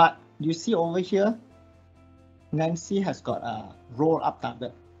 but you see over here, Nancy has got a roll up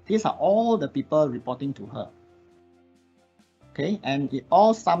target. These are all the people reporting to her. Okay, and it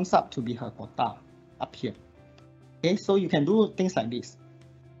all sums up to be her quota up here. Okay, so you can do things like this.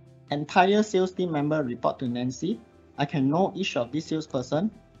 Entire sales team member report to Nancy. I can know each of these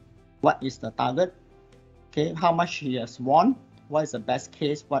salesperson, what is the target, okay, how much he has won, what is the best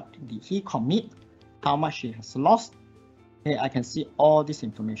case, what did he commit, how much he has lost. Okay, I can see all this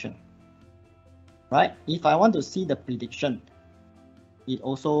information. Right? If I want to see the prediction, it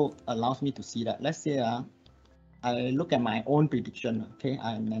also allows me to see that. Let's say I look at my own prediction. Okay,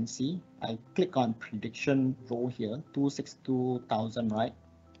 I'm Nancy. I click on prediction row here, 262,000, right?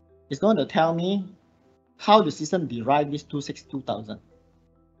 It's going to tell me how the system derive this 262,000.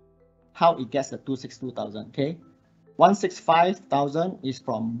 How it gets the 262,000. Okay, 165,000 is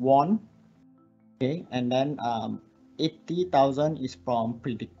from won. Okay, and then 80,000 is from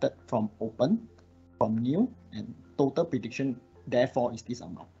predicted from open, from new, and total prediction therefore is this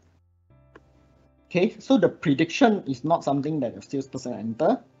amount. Okay, so the prediction is not something that the salesperson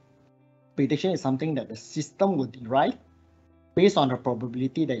enter. Prediction is something that the system will derive based on the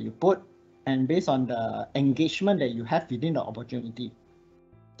probability that you put and based on the engagement that you have within the opportunity.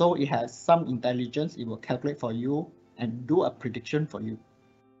 So it has some intelligence. It will calculate for you and do a prediction for you.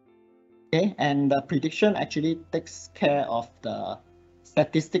 Okay, and the prediction actually takes care of the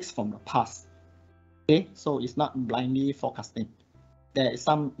statistics from the past. Okay, so it's not blindly forecasting. There is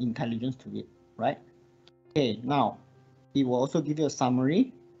some intelligence to it, right? Okay, now it will also give you a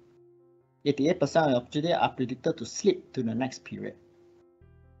summary. 88% of your opportunity are predicted to slip to the next period.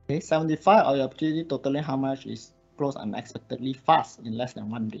 Okay, 75% of your opportunity totaling how much is closed unexpectedly fast in less than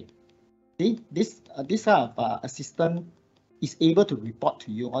 1 day. See, this kind of assistant is able to report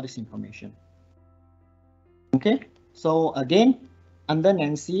to you all this information. Okay, so again, under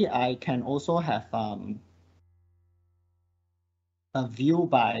Nancy, I can also have a view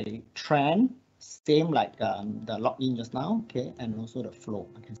by trend, same like the login just now, okay, and also the flow.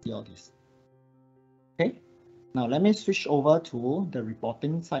 I can see all this. Okay, now let me switch over to the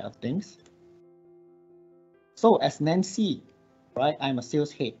reporting side of things. So as Nancy, right, I'm a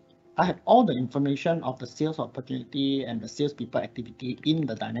sales head. I have all the information of the sales opportunity and the salespeople activity in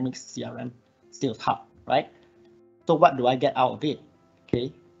the Dynamics CRM Sales Hub, right? So what do I get out of it?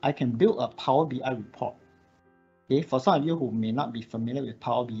 Okay, I can build a Power BI report. Okay, for some of you who may not be familiar with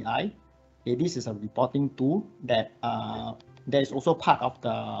Power BI, okay, this is a reporting tool that that is also part of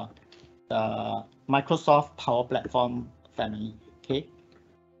the Microsoft Power Platform family. Okay,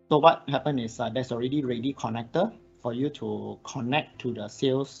 so what happened is there's already ready connector for you to connect to the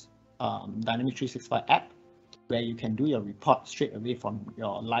sales Dynamics 365 app, where you can do your report straight away from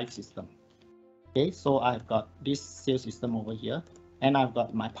your live system. Okay, so I've got this sales system over here, and I've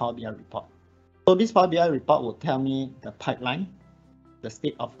got my Power BI report. So this Power BI report will tell me the pipeline, the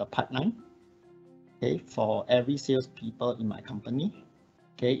state of the pipeline, okay, for every salespeople in my company.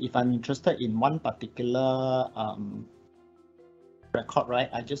 Okay, if I'm interested in one particular record, right,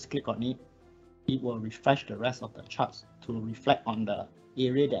 I just click on it. It will refresh the rest of the charts to reflect on the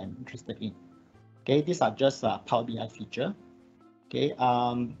area that I'm interested in. Okay, these are just Power BI feature. Okay,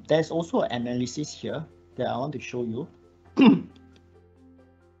 there's also an analysis here that I want to show you.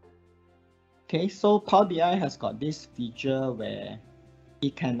 Okay, so Power BI has got this feature where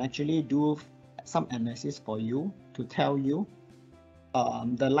it can actually do some analysis for you to tell you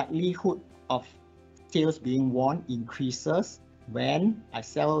the likelihood of sales being won increases when I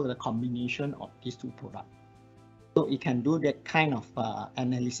sell the combination of these two products. So it can do that kind of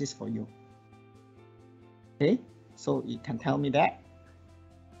analysis for you. Okay, so it can tell me that.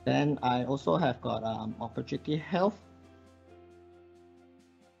 Then I also have got opportunity health.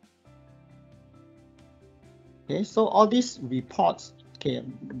 Okay, so all these reports, okay,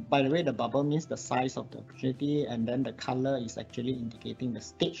 by the way, the bubble means the size of the opportunity, and then the color is actually indicating the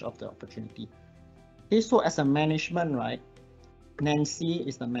stage of the opportunity. Okay, so as a management, right, Nancy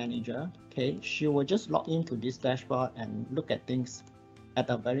is the manager. Okay, she will just log into this dashboard and look at things at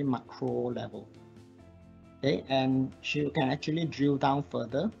a very macro level. Okay, and she can actually drill down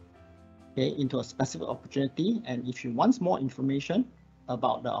further, okay, into a specific opportunity. And if she wants more information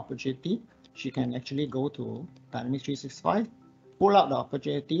about the opportunity, she can actually go to Dynamics 365, pull out the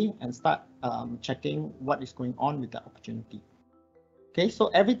opportunity, and start checking what is going on with the opportunity. Okay, so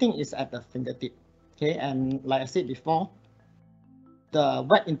everything is at the fingertip. Okay, and like I said before, the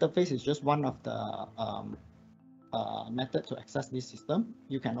web interface is just one of the method to access this system.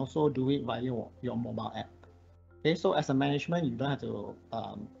 You can also do it via your mobile app. Okay, so as a management, you don't have to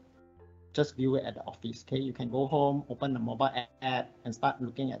just view it at the office. Okay, you can go home, open the mobile app, and start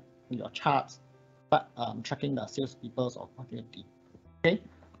looking at your charts, start tracking the salespeople's opportunity. Okay.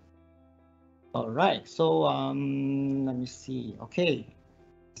 All right. So let me see. Okay,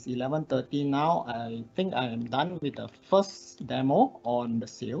 it's 11:30 now. I think I am done with the first demo on the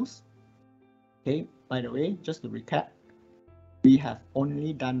sales. Okay. By the way, just to recap, we have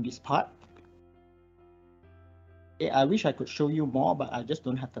only done this part. Okay, I wish I could show you more, but I just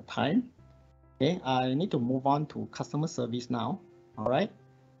don't have the time. Okay, I need to move on to customer service now. All right.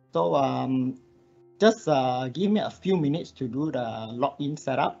 So just give me a few minutes to do the login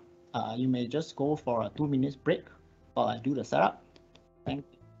setup. You may just go for a 2 minutes break while I do the setup. Thank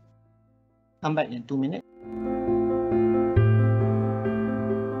you. Come back in 2 minutes.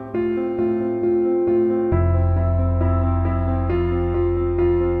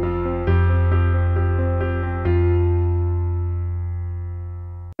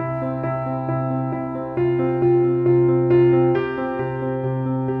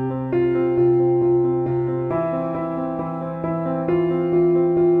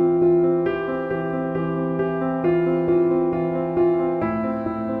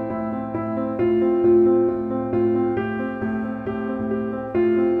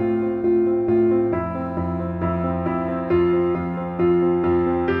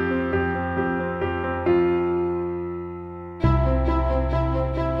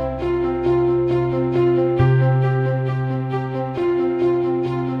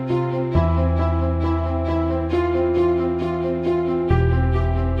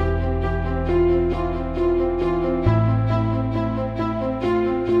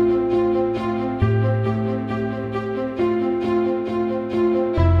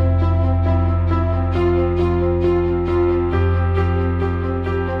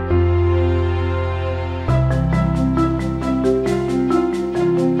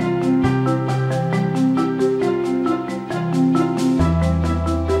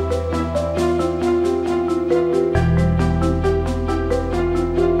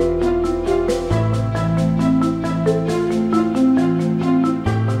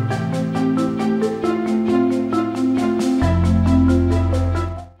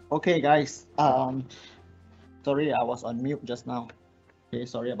 Okay, guys. Sorry, I was on mute just now. Okay,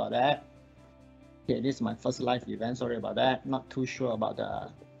 sorry about that. Okay, this is my first live event. Sorry about that. Not too sure about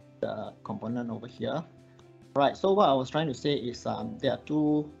the component over here. Right. So what I was trying to say is there are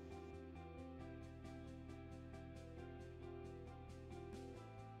two.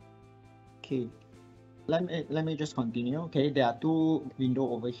 Okay, let me just continue. Okay, there are two windows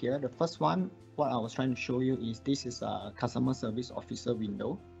over here. The first one, what I was trying to show you is this is a customer service officer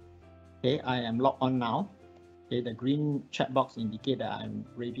window. Okay, I am logged on now. Okay, the green chat box indicate that I'm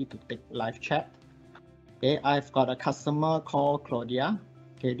ready to take live chat. Okay, I've got a customer called Claudia.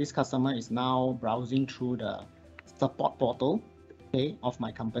 Okay, this customer is now browsing through the support portal, okay, of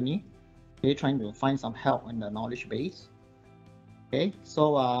my company. Okay, trying to find some help in the knowledge base. Okay,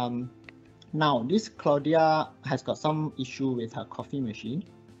 so now this Claudia has got some issue with her coffee machine.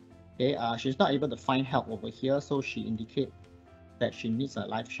 Okay, she's not able to find help over here, so she indicates that she needs a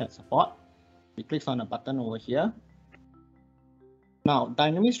live chat support. She clicks on the button over here. Now,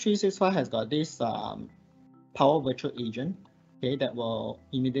 Dynamics 365 has got this Power Virtual Agent, okay, that will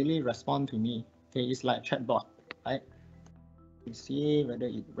immediately respond to me. Okay, it's like chatbot, right? You see whether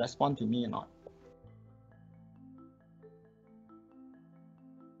it responds to me or not.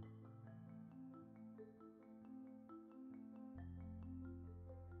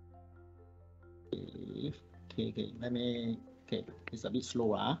 Okay, let me, okay, it's a bit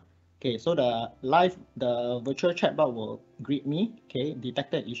slow. Okay, so the virtual chatbot will greet me. Okay,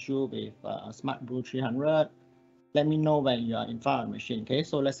 detected issue with Smart Brew 300. Let me know when you are in front of the machine. Okay,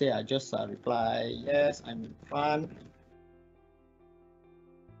 so let's say I just reply, yes, I'm in front.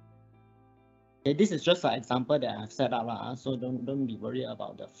 Okay, this is just an example that I've set up, so don't be worried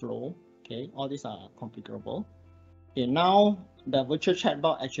about the flow. Okay, all these are configurable. Okay, now the virtual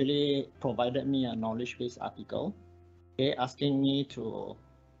chatbot actually provided me a knowledge base article, okay, asking me to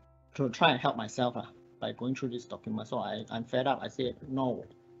try and help myself by going through this document. So I'm fed up. I said, no,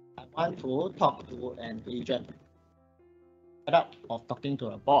 I want to talk to an agent. Fed up of talking to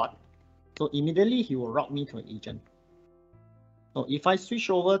a bot. So immediately he will route me to an agent. So if I switch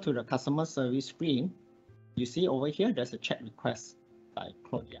over to the customer service screen, you see over here, there's a chat request by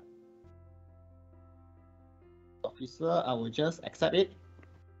Claudia. Officer, I will just accept it.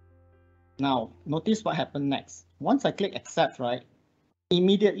 Now, notice what happened next. Once I click accept, right,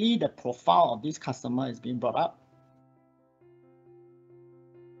 immediately the profile of this customer is being brought up.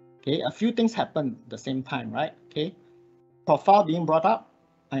 Okay, a few things happen at the same time, right? Okay, profile being brought up.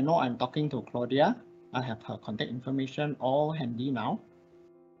 I know I'm talking to Claudia. I have her contact information all handy now.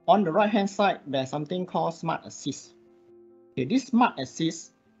 On the right hand side, there's something called Smart Assist. Okay, this Smart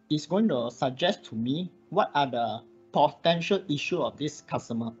Assist is going to suggest to me what are the potential issue of this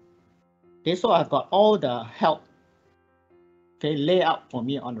customer. Okay, so I've got all the help, okay, layout for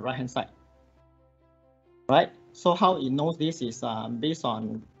me on the right hand side. Right, so how it knows this is based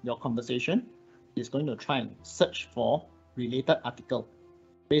on your conversation. It's going to try and search for related article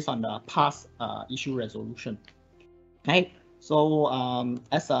based on the past issue resolution. Okay, so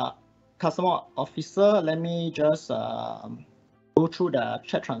as a customer officer, let me just go through the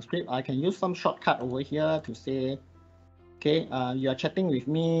chat transcript. I can use some shortcut over here to say, okay, you are chatting with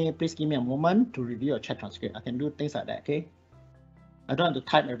me, please give me a moment to review your chat transcript. I can do things like that. Okay, I don't have to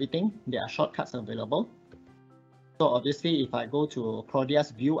type everything. There are shortcuts available. So obviously, if I go to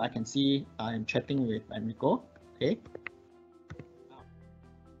Claudia's view, I can see I'm chatting with Enrico. Okay.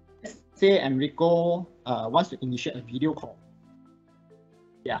 Let's say Enrico wants to initiate a video call.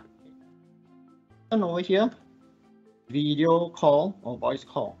 Yeah. Turn over here, video call or voice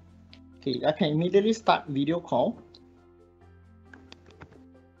call. Okay, I can immediately start video call.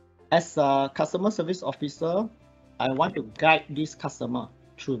 As a customer service officer, I want to guide this customer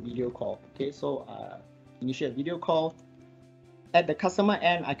through video call. Okay, so initiate video call. At the customer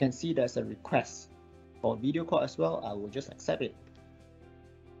end, I can see there's a request for video call as well. I will just accept it.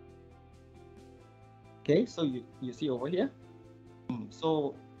 Okay, so you see over here.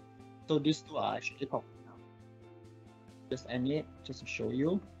 So these two are actually talking now. Just end it, just to show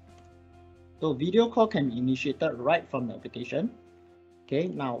you. So video call can be initiated right from the application. Okay,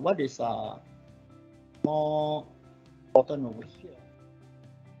 now what is more important over here?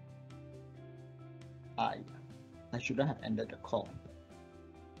 I shouldn't have ended the call.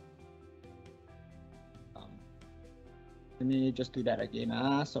 Let me just do that again.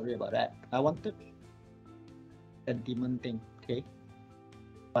 Sorry about that. I wanted a demon thing, okay?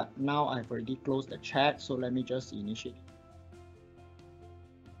 But now I've already closed the chat, so let me just initiate.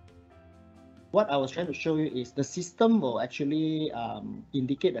 What I was trying to show you is the system will actually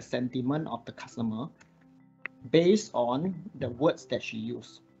indicate the sentiment of the customer based on the words that she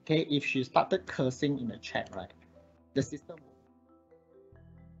used. okay, if she started cursing in the chat, right, the system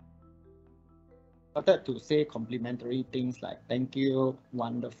started to say complimentary things like thank you,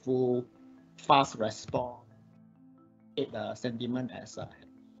 wonderful, fast response, the sentiment as a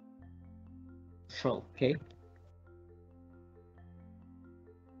neutral, okay?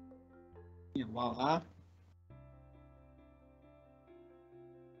 In a while,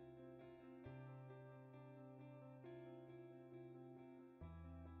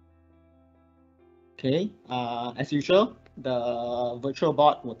 okay, as usual, the virtual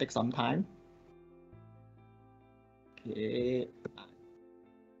board will take some time. Okay.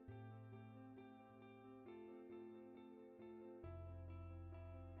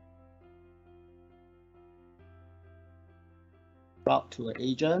 Route to an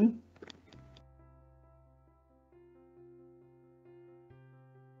agent.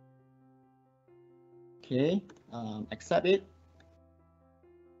 Okay, accept it.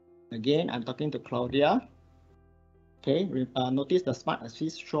 Again, I'm talking to Claudia. Okay, notice the smart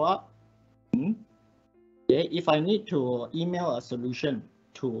assist show up. Okay, if I need to email a solution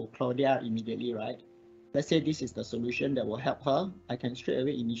to Claudia immediately, right? Let's say this is the solution that will help her. I can straight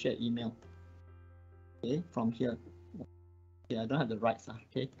away initiate email. Okay, from here. Okay, I don't have the rights.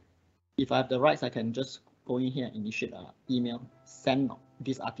 Okay, if I have the rights, I can just go in here and initiate an email, send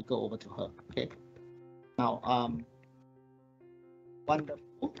this article over to her. Okay. Now,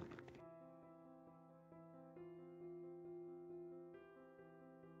 wonderful.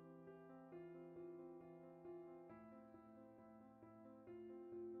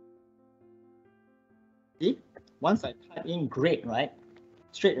 See, once I type in great, right,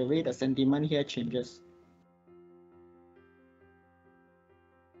 straight away the sentiment here changes.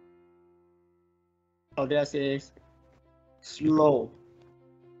 Claudia says slow.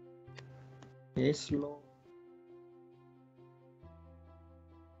 Okay, slow.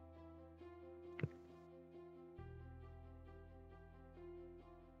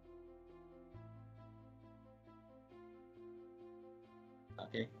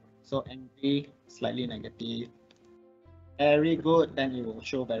 Okay, so angry, slightly negative. Very good, then it will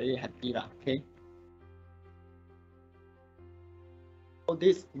show very happy, okay? So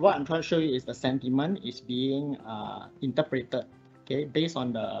this, what I'm trying to show you is the sentiment is being interpreted, okay, based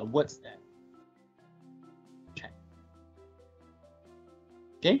on the words that check.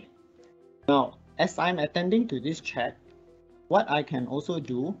 Okay, now as I'm attending to this chat, what I can also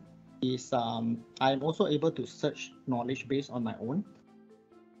do is I'm also able to search knowledge base on my own.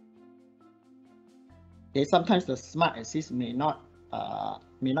 Okay, sometimes the smart assist may not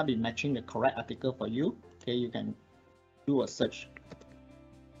be matching the correct article for you. Okay, you can do a search.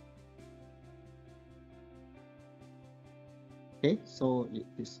 Okay, so it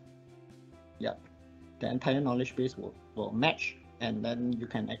is, yeah, the entire knowledge base will match, and then you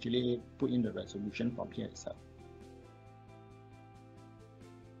can actually put in the resolution from here itself.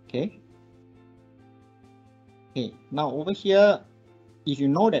 Okay. Okay, now over here, if you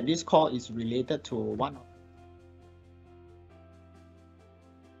know that this call is related to one of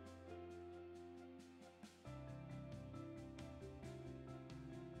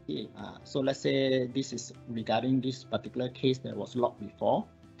so let's say this is regarding this particular case that was logged before.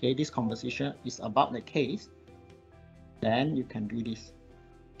 Okay, this conversation is about the case. Then you can do this.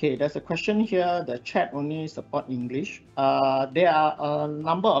 Okay, there's a question here. The chat only support English. There are a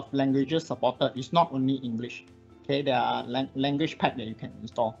number of languages supported. It's not only English. Okay, there are language pack that you can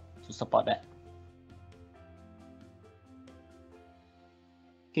install to support that.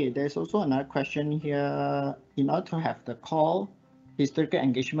 Okay, there's also another question here. In order to have the call historical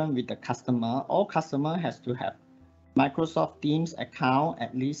engagement with the customer, all customer has to have Microsoft Teams account,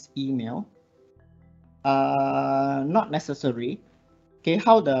 at least email. Not necessary. Okay,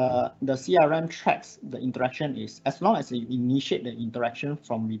 how the CRM tracks the interaction is, as long as you initiate the interaction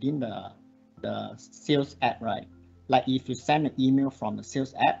from within the sales app, right? Like if you send an email from the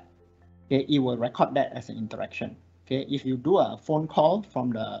sales app, okay, it will record that as an interaction. Okay, if you do a phone call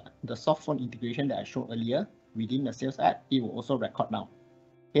from the soft phone integration that I showed earlier within the sales app, it will also record now.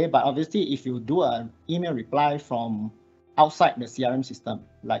 Okay, but obviously if you do an email reply from outside the CRM system,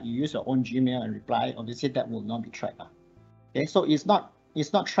 like you use your own Gmail and reply, obviously that will not be tracked. Okay, so it's not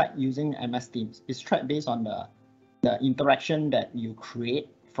tracked using MS Teams. It's tracked based on the interaction that you create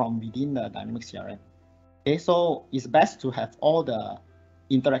from within the dynamic CRM. Okay, so it's best to have all the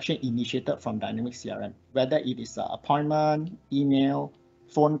interaction initiated from dynamic CRM, whether it is an appointment, email,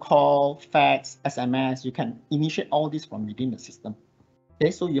 phone call, fax, SMS. You can initiate all this from within the system.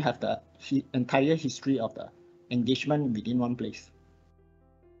 Okay, so you have the entire history of the engagement within one place.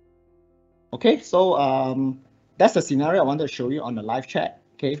 Okay, so that's the scenario I wanted to show you on the live chat.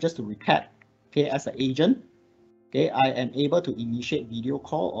 okay, just to recap, okay, as an agent, okay, I am able to initiate video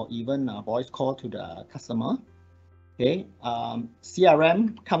call or even a voice call to the customer. Okay,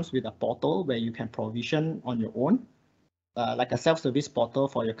 CRM comes with a portal where you can provision on your own, like a self-service portal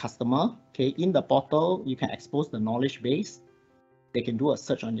for your customer. Okay, in the portal, you can expose the knowledge base. They can do a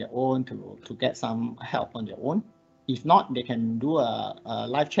search on their own to get some help on their own. If not, they can do a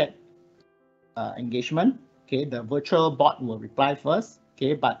live chat engagement. Okay, the virtual bot will reply first.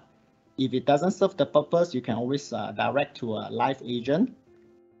 Okay, but if it doesn't serve the purpose, you can always direct to a live agent.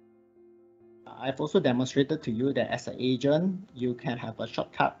 I've also demonstrated to you that as an agent, you can have a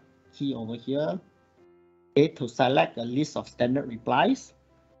shortcut key over here, okay, to select a list of standard replies,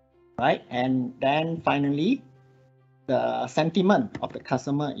 right? And then finally, the sentiment of the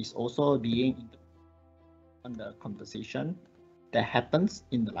customer is also being on the conversation that happens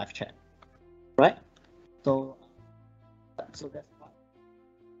in the live chat, right? So that's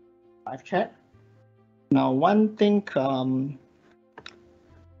live chat. Now, one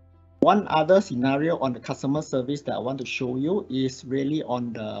other scenario on the customer service that I want to show you is really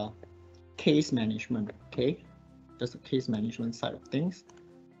on the case management, okay? Just the case management side of things.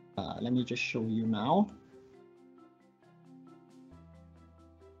 Let me just show you now.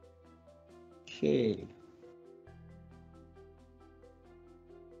 Okay.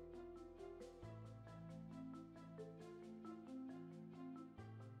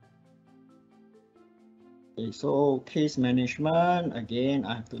 Okay, so case management, again,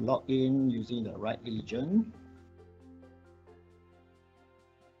 I have to log in using the right agent.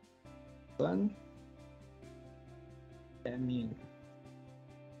 I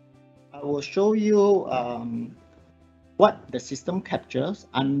will show you what the system captures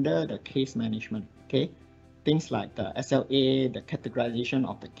under the case management, okay? Things like the SLA, the categorization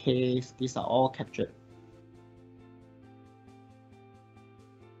of the case, these are all captured.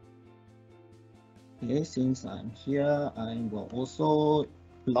 Okay, since I'm here, I will also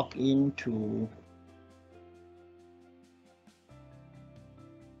log into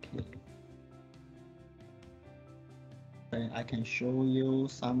I can show you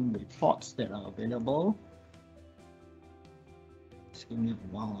some reports that are available. Just give me a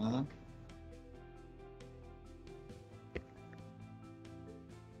while.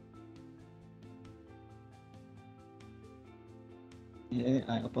 Yeah,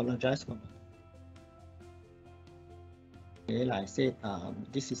 I apologize for. Okay, like I said,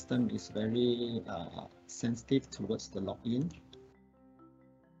 this system is very sensitive towards the login.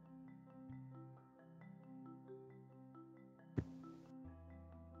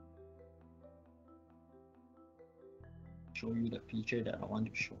 Show you the feature that I want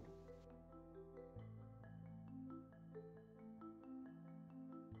to show.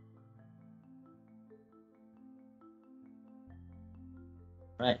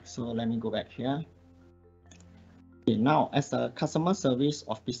 Right, so let me go back here. Okay, now as a customer service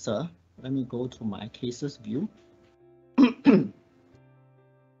officer, let me go to my cases view.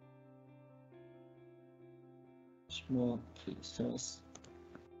 Small cases.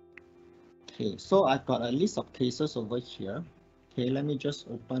 Okay, so I've got a list of cases over here. Okay, let me just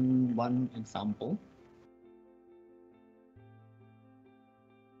open one example.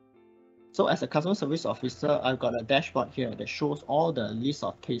 So as a customer service officer, I've got a dashboard here that shows all the list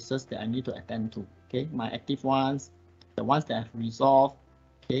of cases that I need to attend to. Okay, my active ones, the ones that I've resolved,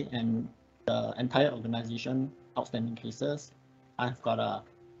 okay, and the entire organization outstanding cases. I've got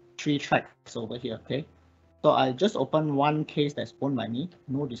 3 tracks over here. Okay, so I just opened one case that's owned by me,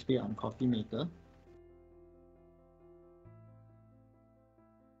 no display on coffee maker.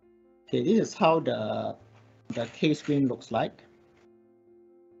 Okay, this is how the case screen looks like.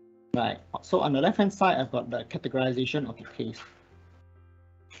 Right, so on the left hand side, I've got the categorization of the case.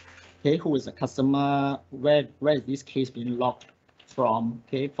 Okay, who is the customer, where is this case being logged from?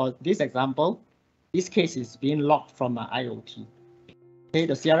 Okay, for this example, this case is being logged from an IoT. Okay,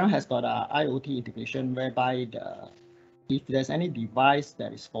 the CRM has got a IoT integration whereby if there's any device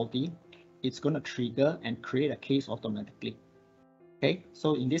that is faulty, it's going to trigger and create a case automatically. Okay,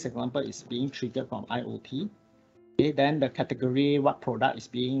 so in this example, it's being triggered from IoT. Okay, then the category, what product is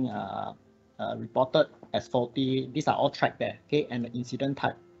being reported as faulty, these are all tracked there. Okay, and the incident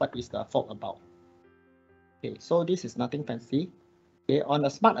type, what is the fault about? Okay, so this is nothing fancy. Okay, on the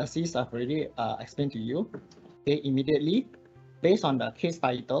Smart Assist, I've already explained to you. Okay, immediately, based on the case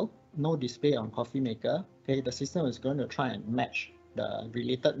title, no display on coffee maker. Okay, the system is going to try and match the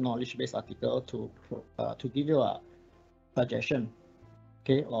related knowledge base article to give you a suggestion.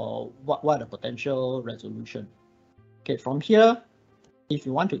 Okay, or what are the potential resolution. Okay, from here, if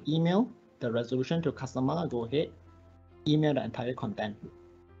you want to email the resolution to customer, go ahead, email the entire content.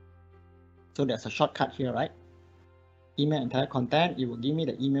 So there's a shortcut here, right? Email entire content, it will give me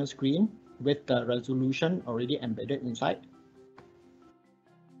the email screen with the resolution already embedded inside.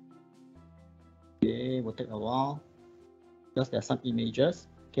 Okay, will take a while because there's some images.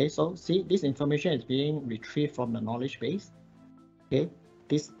 Okay, so see, this information is being retrieved from the knowledge base. Okay,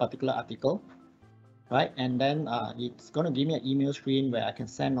 this particular article, right? And then it's going to give me an email screen where I can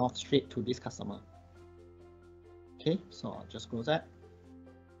send off straight to this customer. Okay, so I'll just close that.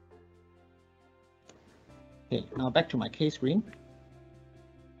 Okay, now back to my case screen.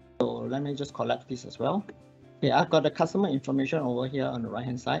 So let me just collect this as well. Okay, I've got the customer information over here on the right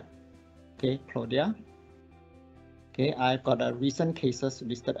hand side. Okay, Claudia. Okay, I've got the recent cases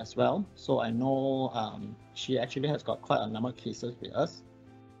listed as well. So I know she actually has got quite a number of cases with us.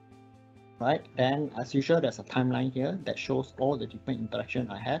 Right, and as usual, there's a timeline here that shows all the different interaction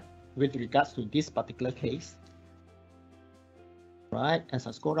I have with regards to this particular case. Right, as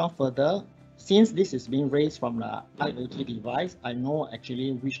I scroll down further, since this is being raised from the IoT device, I know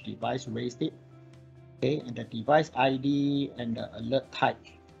actually which device raised it. Okay, and the device ID and the alert type.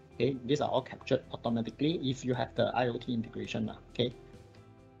 Okay, these are all captured automatically if you have the IoT integration. Okay,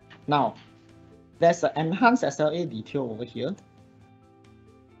 now there's an enhanced SLA detail over here.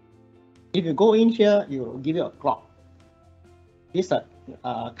 If you go in here, it will give you a clock. This is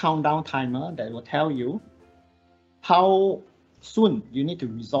a countdown timer that will tell you how soon you need to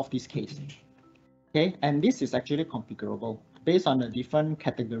resolve this case. Okay, and this is actually configurable based on the different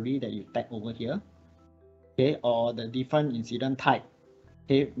category that you tag over here. Okay, or the different incident type.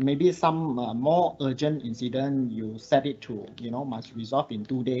 Okay, maybe some more urgent incident you set it to, must resolve in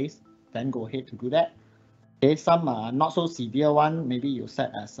 2 days, then go ahead to do that. Okay, some not so severe one, maybe you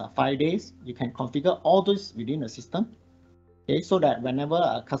set as 5 days. You can configure all those within the system. Okay, so that whenever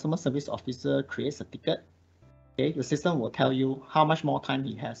a customer service officer creates a ticket, okay, the system will tell you how much more time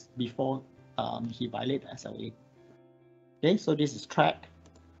he has before he violates SLA. Okay, so this is tracked.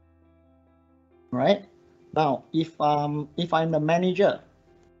 Right now, if I'm the manager,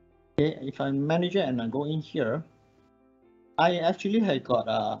 okay, if I'm manager and I go in here, I actually have got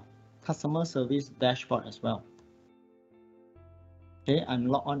a customer service dashboard as well. Okay, I'm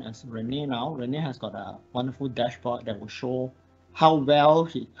logged on as Renee now. Renee has got a wonderful dashboard that will show how well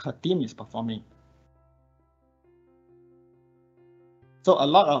her team is performing. So a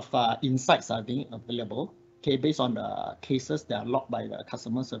lot of insights are being available, okay, based on the cases that are logged by the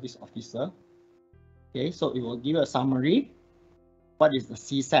customer service officer. Okay, so it will give you a summary. What is the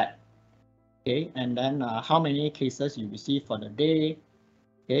CSAT? Okay, and then how many cases you receive for the day?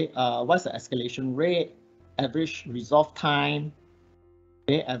 Okay, what's the escalation rate? Average resolve time?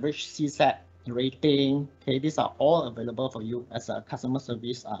 Okay, average CSAT rating. Okay, these are all available for you as a customer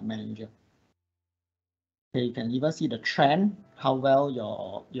service manager. Okay, you can even see the trend, how well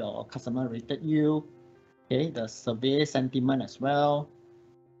your customer rated you. Okay, the survey sentiment as well.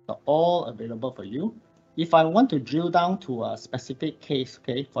 They're all available for you. If I want to drill down to a specific case,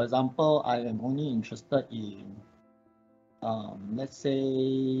 okay, for example, I am only interested in, let's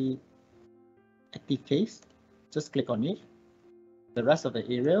say, active case, just click on it. The rest of the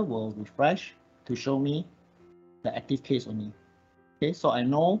area will refresh to show me the active case only. Okay, so I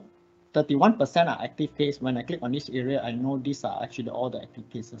know 31% are active case. When I click on this area, I know these are actually all the active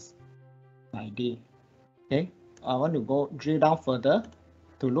cases by day. Okay, I want to go drill down further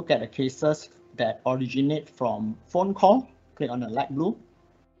to look at the cases that originate from phone call. Click on the light blue.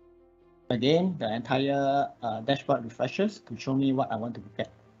 Again, the entire dashboard refreshes to show me what I want to look at.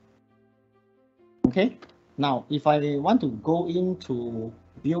 Okay, now if I want to go into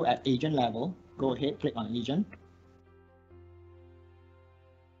view at agent level, go ahead, click on agent.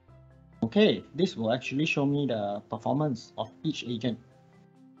 Okay, this will actually show me the performance of each agent.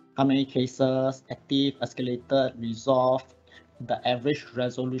 How many cases, active, escalated, resolved, the average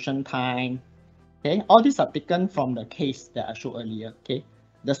resolution time. Okay, all these are taken from the case that I showed earlier. Okay,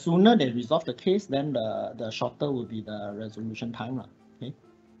 the sooner they resolve the case, then the shorter will be the resolution time. Okay,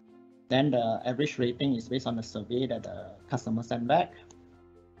 then the average rating is based on the survey that the customer sent back.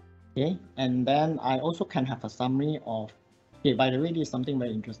 Okay, and then I also can have a summary of, okay, by the way, this is something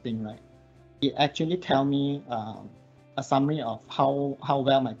very interesting, right? It actually tell me a summary of how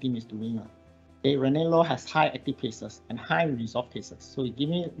well my team is doing. Okay, Renee Low has high active cases and high resolved cases. So it give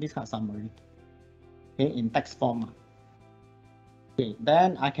me this kind of summary, okay, in text form. Okay,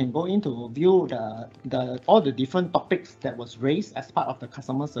 then I can go into view all the different topics that was raised as part of the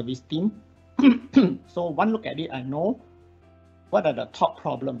customer service team. So one look at it, I know what are the top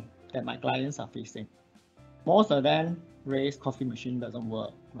problems that my clients are facing. Most of them raise coffee machine doesn't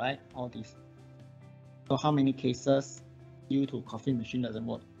work, right? All these. So how many cases due to coffee machine doesn't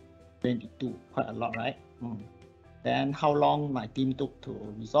work? 22, quite a lot, right? Then how long my team took to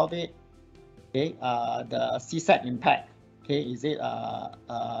resolve it. Okay, the CSAT impact. Okay, is it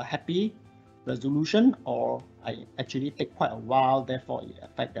a happy resolution, or I actually take quite a while, therefore it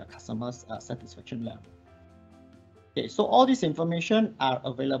affect the customer's satisfaction level. Okay, so all this information are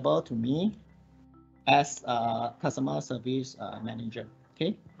available to me as a customer service manager.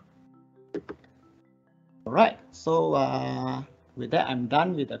 Okay, all right. So with that, I'm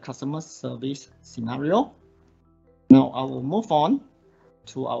done with the customer service scenario. Now I will move on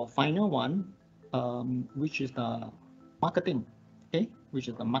to our final one, which is the marketing. Okay, which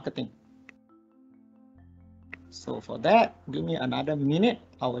is the marketing. So for that, give me another minute.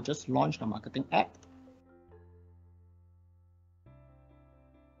 I will just launch the marketing app.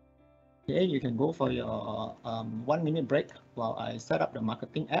 Okay, you can go for your 1 minute break while I set up the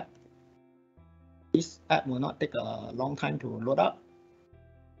marketing app. This app will not take a long time to load up.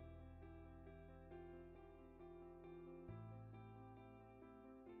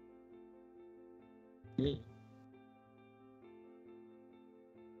 Okay.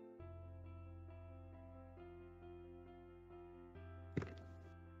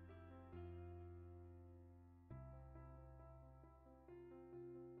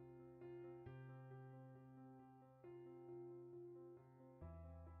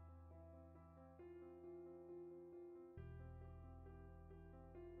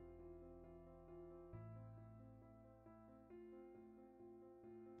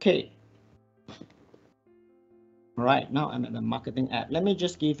 Okay. Right, now I'm at the marketing app. Let me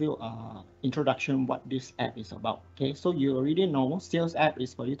just give you an introduction what this app is about. Okay, so you already know sales app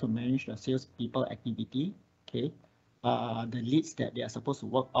is for you to manage the salespeople activity. Okay, the leads that they are supposed to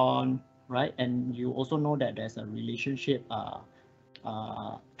work on, right? And you also know that there's a relationship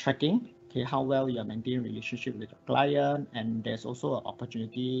tracking. Okay, how well you are maintaining relationship with the client, and there's also an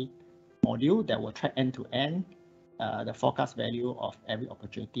opportunity module that will track end to end the forecast value of every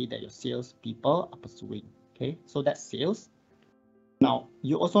opportunity that your sales people are pursuing. Okay, so that's sales. Now,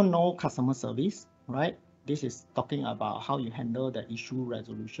 you also know customer service, right? This is talking about how you handle the issue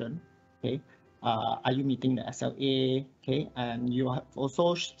resolution. Okay, are you meeting the SLA? Okay, and you have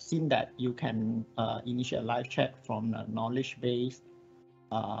also seen that you can initiate a live chat from the knowledge base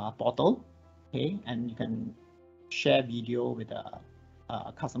portal. Okay, and you can share video with the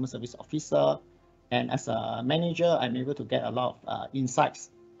customer service officer. And as a manager, I'm able to get a lot of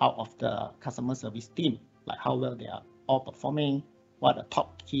insights out of the customer service team, like how well they are all performing, what are the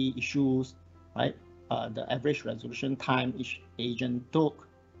top key issues, right? The average resolution time each agent took,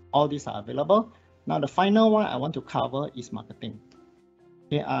 all these are available. Now, the final one I want to cover is marketing.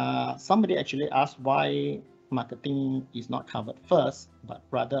 Okay, somebody actually asked why marketing is not covered first, but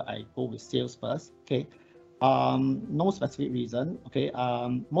rather I go with sales first. Okay, no specific reason. Okay,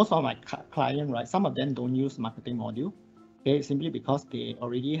 most of my client, right, some of them don't use marketing module. Okay, simply because they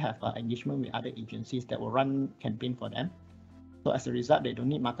already have engagement with other agencies that will run campaign for them. So as a result, they don't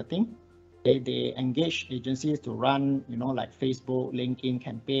need marketing. They engage agencies to run, like Facebook, LinkedIn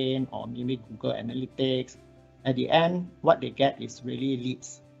campaign, or maybe Google Analytics. At the end, what they get is really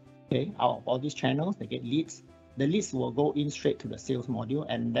leads. Okay, out of all these channels, they get leads. The leads will go in straight to the sales module,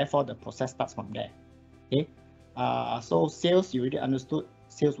 and therefore the process starts from there. Okay, so sales, you already understood.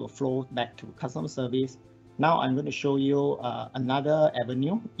 Sales will flow back to customer service. Now I'm going to show you another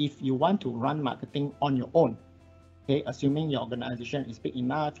avenue. If you want to run marketing on your own, okay, assuming your organization is big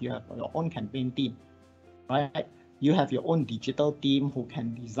enough, you have your own campaign team, right? You have your own digital team who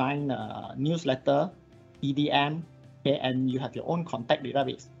can design a newsletter, EDM, okay, and you have your own contact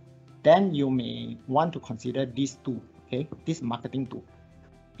database. Then you may want to consider this tool, okay, this marketing tool.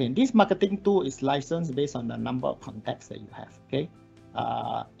 Okay, this marketing tool is licensed based on the number of contacts that you have, okay?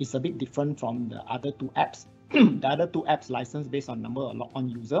 It's a bit different from the other two apps. The other two apps licensed based on number of log-on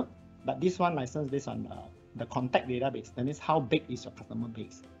user, but this one licensed based on the contact database. That means how big is your customer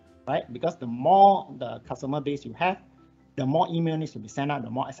base, right? Because the more the customer base you have, the more email needs to be sent out, the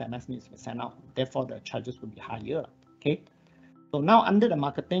more SMS needs to be sent out. Therefore, the charges will be higher, okay? So now under the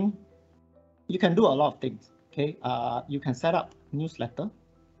marketing, you can do a lot of things, okay? You can set up newsletter,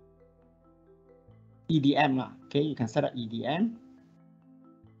 EDM lah. Okay, you can set up EDM.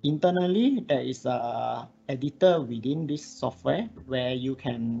 Internally, there is a editor within this software where you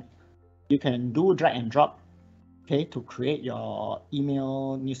can do drag and drop, okay, to create your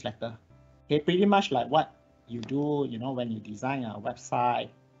email newsletter. Okay, pretty much like what you do, when you design a website.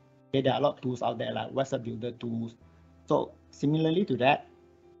 Okay, there are a lot of tools out there like website builder tools. So similarly to that,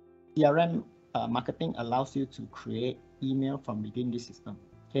 CRM marketing allows you to create email from within this system.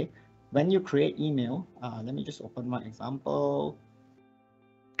 Okay, when you create email, let me just open my example.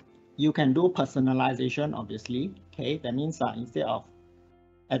 You can do personalization, obviously. Okay, that means instead of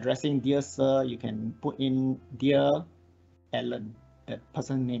addressing dear sir, you can put in dear Alan, that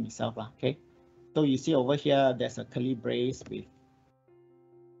person name itself. Okay, so you see over here, there's a curly brace with,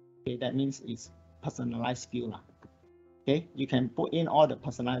 okay, that means it's personalized view. Okay, you can put in all the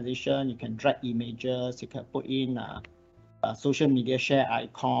personalization, you can drag images, you can put in a social media share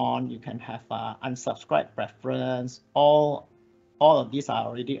icon, you can have unsubscribe preference, all of these are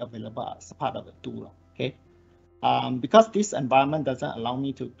already available as part of the tool. Okay, because this environment doesn't allow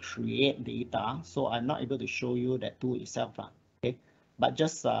me to create data, so I'm not able to show you that tool itself. Okay, but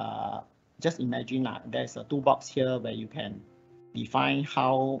just imagine there's a toolbox here where you can define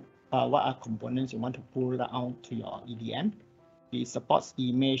how what are components you want to pull out to your EDM. It supports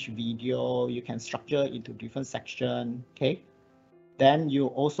image, video, you can structure into different sections. Okay, then you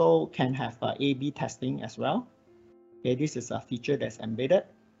also can have A/B testing as well. Okay, this is a feature that's embedded.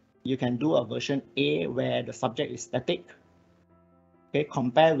 You can do a version A where the subject is static. Okay,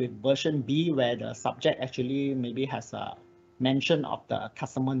 compare with version B where the subject actually maybe has a mention of the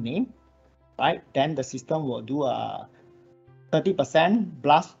customer name, right? Then the system will do a 30%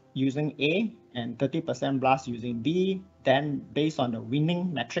 blast using A and 30% blast using B. Then based on the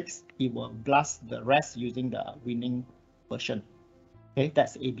winning metrics, it will blast the rest using the winning version. Okay,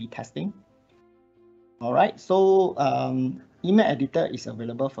 that's A/B testing. All right, so email editor is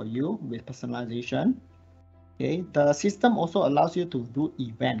available for you with personalization. Okay, the system also allows you to do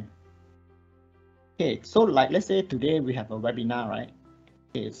event. Okay, so like let's say today we have a webinar, right?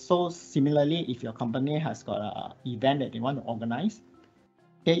 Okay, so similarly, if your company has got an event that they want to organize,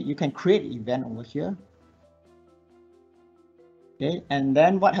 okay, you can create an event over here. Okay, and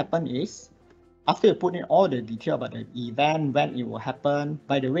then what happens is, after you put in all the detail about the event, when it will happen,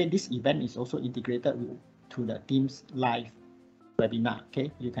 by the way, this event is also integrated to the Teams live webinar.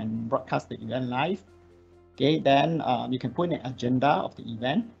 Okay, you can broadcast the event live. Okay, then you can put in an agenda of the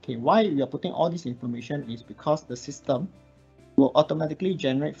event. Okay, why we are putting all this information is because the system will automatically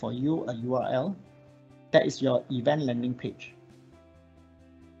generate for you a URL that is your event landing page.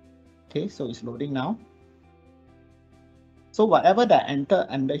 Okay, so it's loading now. So whatever that I enter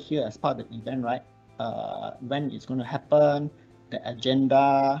under here as part of the event, right? When it's going to happen, the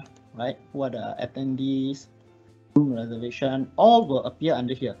agenda, right? Who are the attendees, room reservation, all will appear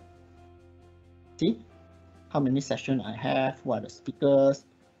under here. See how many sessions I have, who are the speakers.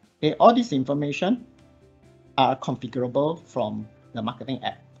 Okay, all this information are configurable from the marketing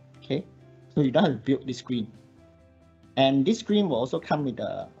app. Okay, so you don't have to build this screen. And this screen will also come with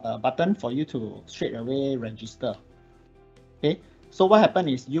a button for you to straight away register. Okay, so what happens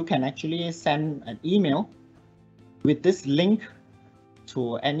is you can actually send an email with this link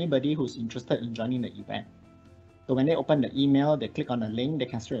to anybody who's interested in joining the event. So when they open the email, they click on the link, they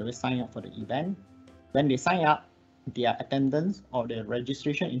can straight away sign up for the event. When they sign up, their attendance or their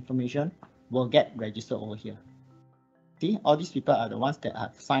registration information will get registered over here. See, all these people are the ones that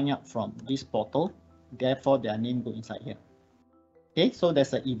have signed up from this portal, therefore their name go inside here. Okay, so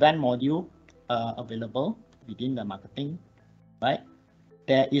there's an event module available within the marketing, right?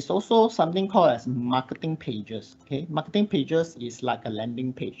 There is also something called as marketing pages. Okay, marketing pages is like a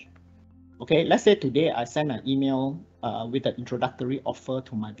landing page. Okay, let's say today I send an email with an introductory offer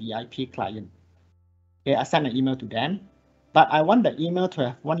to my VIP client. Okay, I send an email to them, but I want the email to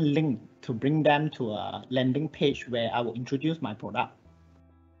have one link to bring them to a landing page where I will introduce my product.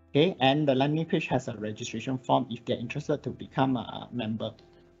 Okay, and the landing page has a registration form if they're interested to become a member.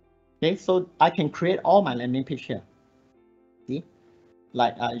 Okay, so I can create all my landing page here. See,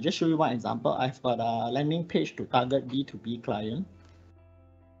 like I just show you one example. I've got a landing page to target B2B client.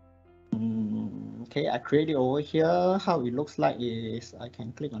 Okay, I create it over here. How it looks like is I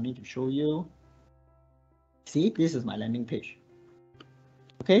can click on it to show you. See, this is my landing page.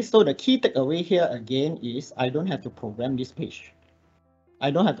 Okay, so the key takeaway here again is I don't have to program this page.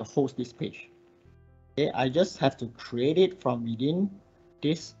 I don't have to host this page. Okay, I just have to create it from within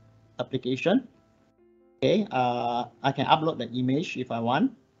this application. Okay, I can upload the image if I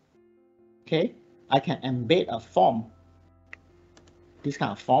want. Okay, I can embed a form, this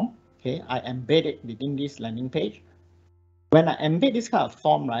kind of form. Okay, I embed it within this landing page. When I embed this kind of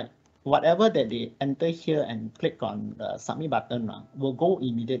form, right, whatever that they enter here and click on the submit button will go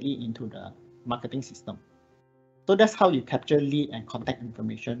immediately into the marketing system. So that's how you capture lead and contact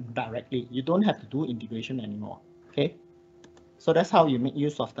information directly. You don't have to do integration anymore. Okay, so that's how you make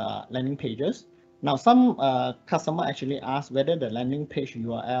use of the landing pages. Now, some customer actually ask whether the landing page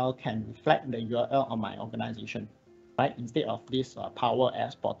URL can reflect the URL on my organization, right? Instead of this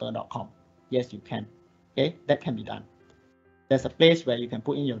power.portal.com. Yes, you can. Okay, that can be done. there's a place where you can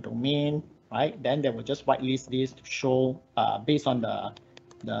put in your domain, right? Then they will just whitelist this to show based on the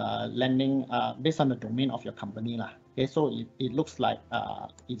landing, based on the domain of your company lah. Okay, so it looks like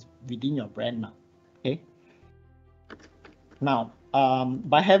it's within your brand now. Okay. Now,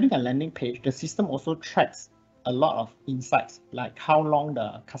 by having a landing page, the system also tracks a lot of insights, like how long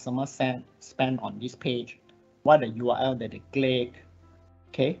the customer spent on this page, what the URL that they click.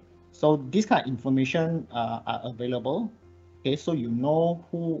 Okay, so this kind of information are available. Okay, so you know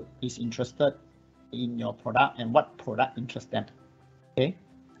who is interested in your product and what product interests them. Okay,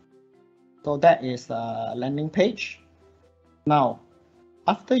 so that is a landing page. Now,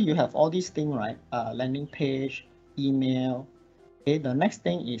 after you have all these things, right? Landing page, email. Okay, the next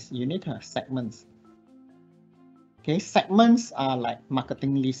thing is you need to have segments. Okay, segments are like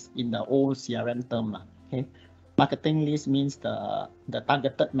marketing lists in the old CRM term. Okay, marketing list means the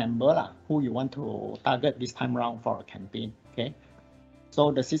targeted member who you want to target this time around for a campaign. Okay,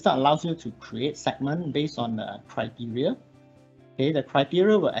 so the system allows you to create segment based on the criteria. Okay, the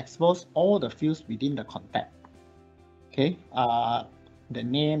criteria will expose all the fields within the contact. Okay, the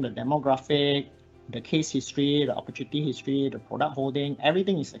name, the demographic, the case history, the opportunity history, the product holding,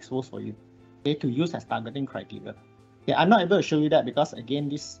 everything is exposed for you. Okay, to use as targeting criteria. Okay, I'm not able to show you that because again,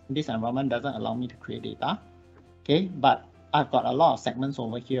 this environment doesn't allow me to create data. Okay, but I've got a lot of segments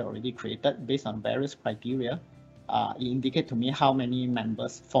over here already created based on various criteria. It indicates to me how many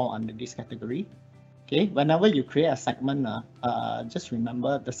members fall under this category. Okay, whenever you create a segment, just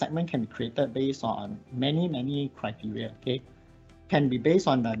remember the segment can be created based on many criteria. Okay, can be based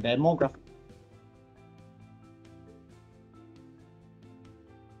on the demographic.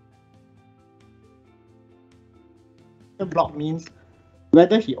 Block means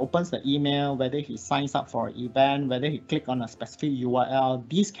whether he opens the email, whether he signs up for an event, whether he click on a specific URL,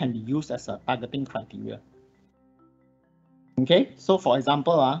 these can be used as a targeting criteria. Okay, so for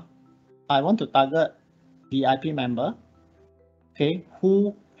example, I want to target VIP member, okay,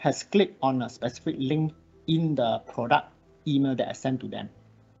 who has clicked on a specific link in the product email that I sent to them.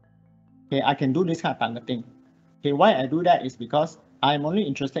 Okay, I can do this kind of targeting. Okay, why I do that is because I'm only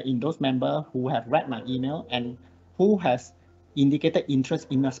interested in those members who have read my email and who has indicated interest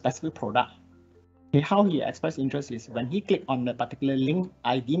in a specific product. Okay, how he expressed interest is when he clicked on the particular link,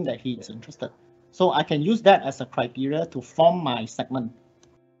 I deem that he is interested. So I can use that as a criteria to form my segment.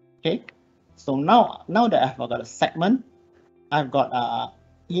 Okay, so now that I've got a segment, I've got a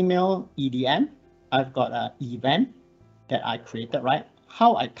email EDM, I've got an event that I created, right?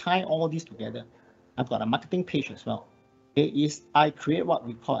 How I tie all these together, I've got a marketing page as well. Okay, is I create what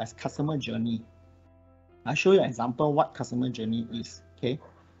we call as customer journey. I'll show you an example what customer journey is. Okay,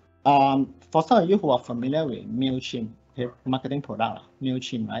 for some of you who are familiar with MailChimp, okay, marketing product,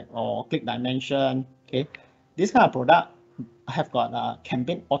 MailChimp, right, or ClickDimension, okay, this kind of product have got a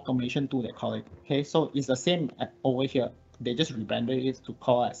campaign automation tool, they call it. Okay, so it's the same over here. They just rebranded it to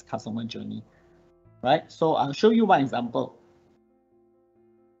call as customer journey, right? So I'll show you one example.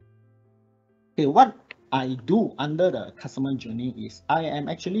 Okay, what I do under the customer journey is I am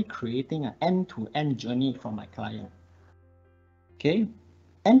actually creating an end-to-end journey for my client. Okay,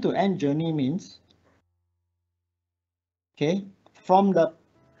 end-to-end journey means, okay, from the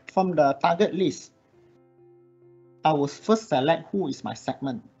target list, I will first select who is my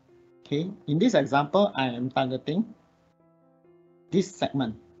segment. Okay, in this example, I am targeting this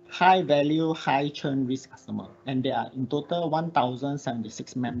segment, high value, high churn risk customer, and there are in total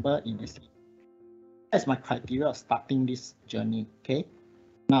 1,076 members in this. That's my criteria of starting this journey. Okay,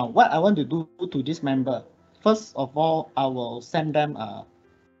 now what I want to do to this member, first of all, I will send them a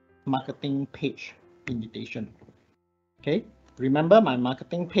marketing page invitation. Okay, remember my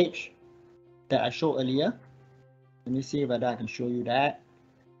marketing page that I showed earlier? Let me see whether I can show you that.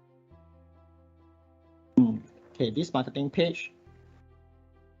 Okay, this marketing page,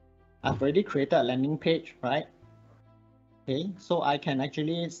 I've already created a landing page, right? Okay, so I can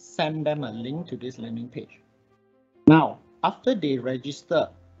actually send them a link to this landing page. Now, after they register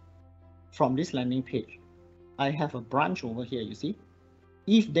from this landing page, I have a branch over here, you see.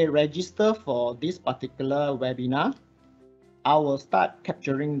 If they register for this particular webinar, I will start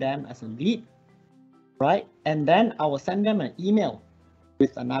capturing them as a lead, right? And then I will send them an email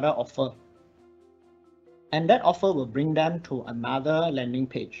with another offer. And that offer will bring them to another landing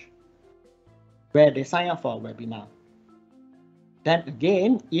page where they sign up for a webinar. Then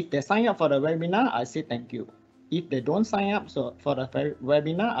again, if they sign up for the webinar, I say thank you. If they don't sign up for the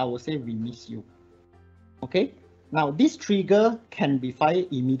webinar, I will say we miss you. Okay, now this trigger can be fired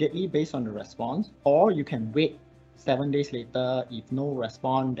immediately based on the response, or you can wait 7 days later. If no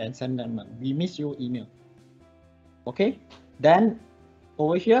response, then send them a we miss you email. Okay, Then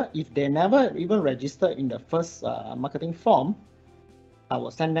over here, if they never even register in the first marketing form, I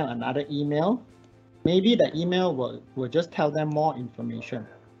will send them another email. Maybe the email will just tell them more information.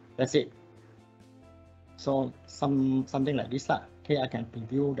 That's it. So something like this lah. Okay, I can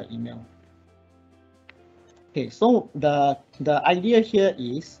preview the email. Okay, so the idea here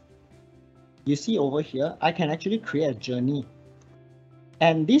is, you see over here, I can actually create a journey.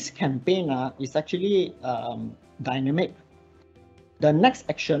 And this campaign is actually dynamic. The next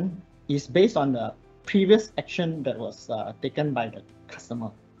action is based on the previous action that was taken by the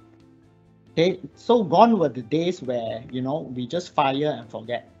customer. Okay, so gone were the days where, you know, we just fire and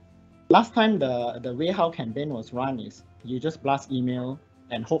forget. Last time the way how campaign was run is you just blast email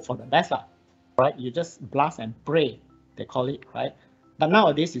and hope for the best, right? You just blast and pray, they call it, right? But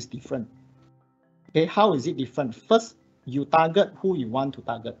nowadays it's different. Okay, how is it different? First, you target who you want to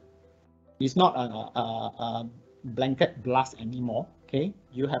target. It's not a blanket blast anymore. Okay,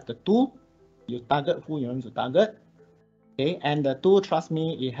 you have the tool, you target who you want to target. Okay, and the tool, trust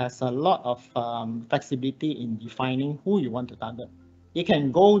me, it has a lot of flexibility in defining who you want to target. It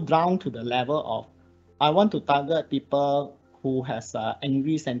can go down to the level of, I want to target people who has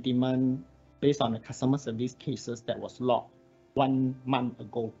angry sentiment based on the customer service cases that was logged 1 month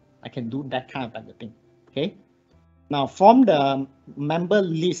ago. I can do that kind of targeting. Okay. Now from the member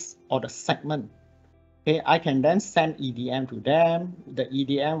list or the segment, okay, I can then send EDM to them. The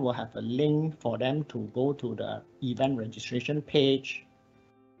EDM will have a link for them to go to the event registration page.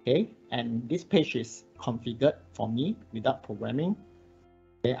 Okay, and this page is configured for me without programming.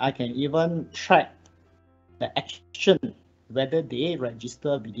 Okay, I can even track the action, whether they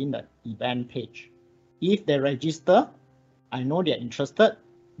register within the event page. If they register, I know they're interested,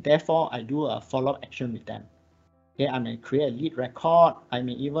 therefore I do a follow-up action with them. Okay, I may create a lead record. I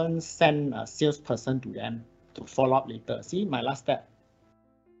may even send a salesperson to them to follow up later. See my last step.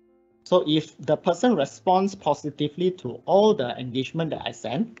 So if the person responds positively to all the engagement that I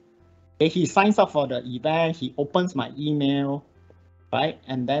send, okay, he signs up for the event, he opens my email, right?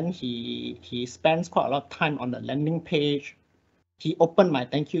 And then he spends quite a lot of time on the landing page. He opened my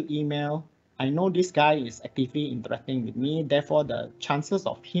thank you email. I know this guy is actively interacting with me, therefore the chances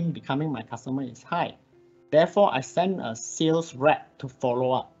of him becoming my customer is high. Therefore, I send a sales rep to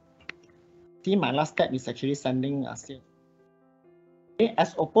follow up. See, my last step is actually sending a sales. Okay,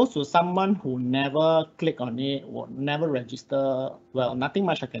 as opposed to someone who never click on it or never register, well, nothing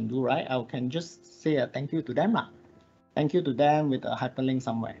much I can do, right? I can just say a thank you to them. Thank you to them with a hyperlink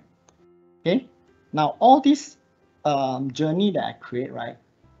somewhere. Okay, now all this journey that I create, right?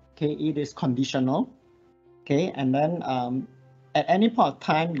 Okay, it is conditional. Okay, and then at any point of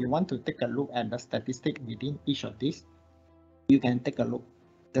time, you want to take a look at the statistic within each of these, you can take a look.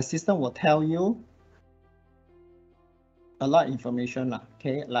 The system will tell you a lot of information,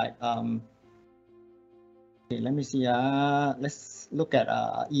 okay, like okay, let me see, let's look at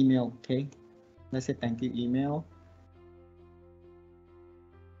email. Okay, let's say thank you email.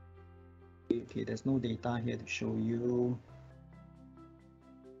 Okay, there's no data here to show you.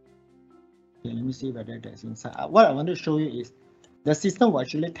 Okay, let me see whether there's inside. What I want to show you is the system will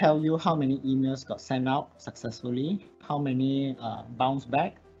actually tell you how many emails got sent out successfully, how many bounce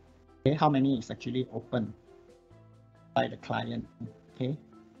back, okay, how many is actually open by the client. Okay,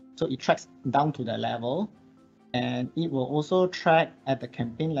 so it tracks down to the level, and it will also track at the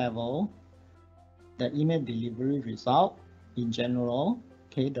campaign level the email delivery result in general,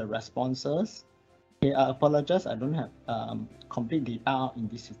 okay, the responses. Okay, I apologize, I don't have complete data in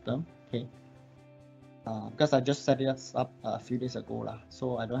this system, okay, because I just set it up a few days ago,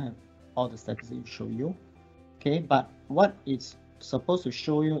 so I don't have all the statistics to show you. Okay, but what it's supposed to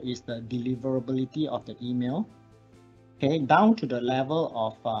show you is the deliverability of the email, okay, down to the level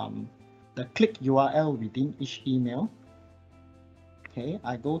of the click URL within each email. Okay,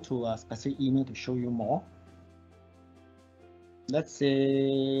 I go to a specific email to show you more. Let's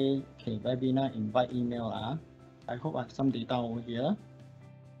say, okay, webinar invite email. I hope I have some data over here.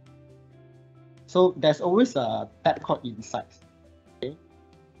 So there's always a tab called insights. Okay,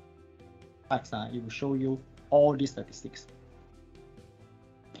 it will show you all these statistics.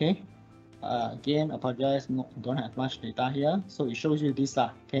 Okay, again, apologize, don't have much data here. So it shows you this,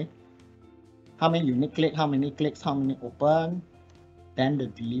 okay, how many unique click, how many clicks, how many open, then the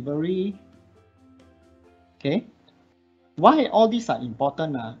delivery. Okay, why all these are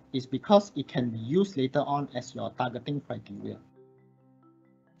important is because it can be used later on as your targeting criteria.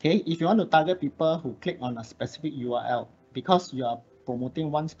 Okay, if you want to target people who click on a specific URL because you are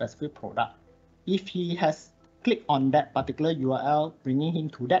promoting one specific product, if he has clicked on that particular URL bringing him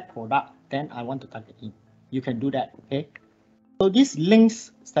to that product, then I want to target him. You can do that. Okay, So this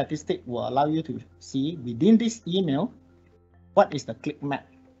links statistic will allow you to see within this email, what is the click map,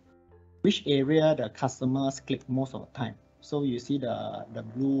 which area the customers click most of the time. So you see the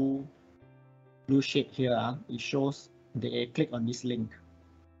blue shade here, it shows they click on this link.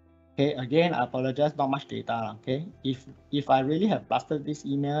 Okay, again, I apologize, not much data. Okay, if I really have blasted this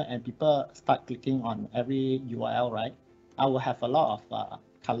email and people start clicking on every URL, right, I will have a lot of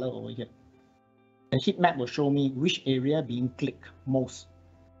color over here. The heat map will show me which area being clicked most.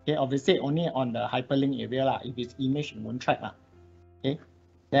 Okay, obviously only on the hyperlink area lah. If it's image, it won't track lah. Okay,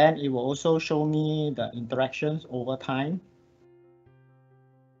 then it will also show me the interactions over time.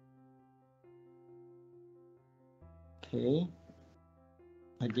 Okay,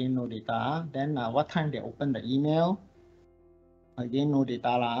 again no data. Then what time they open the email? Again no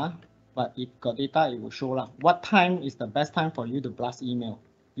data lah. But if got data, it will show lah. What time is the best time for you to blast email?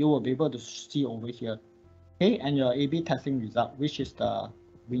 You will be able to see over here. Okay, and your A/B testing result, which is the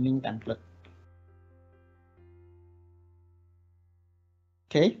winning template.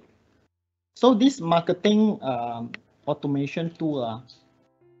 Okay, so this marketing automation tool,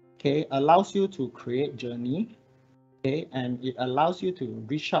 okay, allows you to create journey, okay, and it allows you to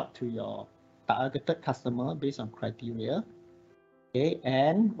reach out to your targeted customer based on criteria. Okay,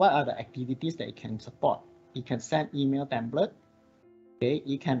 and what are the activities that it can support? It can send email template. Okay,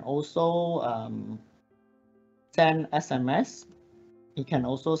 it can also send SMS. It can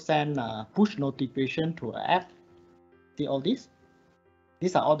also send push notification to an app. See all this?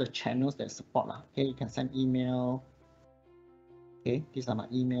 These are all the channels that support. Okay, you can send email. Okay, these are my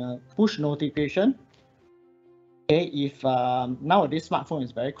email. Push notification. Okay, if nowadays smartphone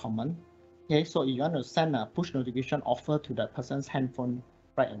is very common. Okay, so if you want to send a push notification offer to the person's handphone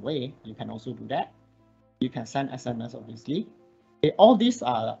right away, you can also do that. You can send SMS, obviously. Okay, all these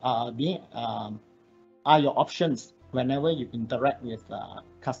are your options whenever you interact with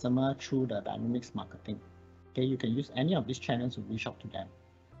customer through the Dynamics marketing. Okay, you can use any of these channels to reach out to them.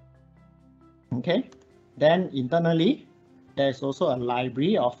 Okay, then internally, there's also a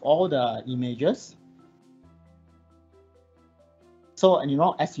library of all the images. So,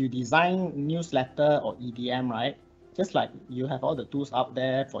 as you design newsletter or EDM, right? Just like you have all the tools out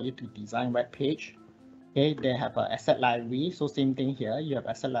there for you to design web page. Okay, they have an asset library. So same thing here. You have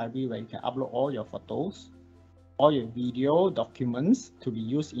asset library where you can upload all your photos, all your video documents to be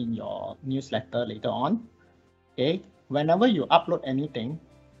used in your newsletter later on. Okay, whenever you upload anything,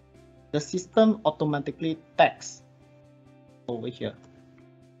 the system automatically tags over here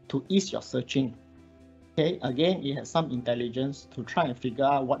to ease your searching. Okay, again, it has some intelligence to try and figure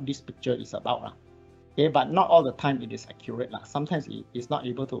out what this picture is about. Okay, but not all the time it is accurate. Sometimes it is not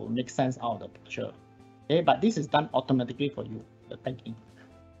able to make sense out of the picture. Okay, but this is done automatically for you, the tagging.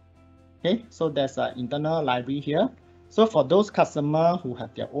 Okay, so there's an internal library here. So for those customers who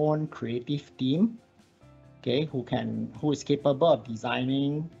have their own creative team, okay, who is capable of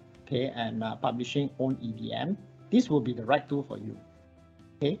designing, okay, and publishing own EDM, this will be the right tool for you.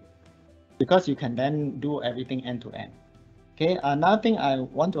 Okay, because you can then do everything end to end. Okay, another thing I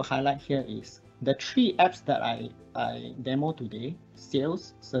want to highlight here is the 3 apps that I demo today: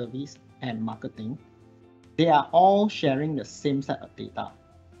 sales, service, and marketing. They are all sharing the same set of data.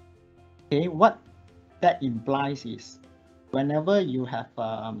 Okay, what that implies is whenever you have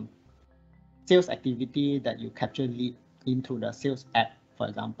sales activity that you capture lead into the sales app, for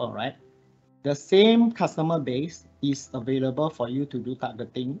example, right? The same customer base is available for you to do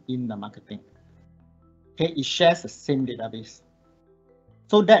targeting in the marketing. Okay, it shares the same database.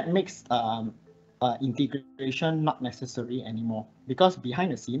 So that makes integration not necessary anymore because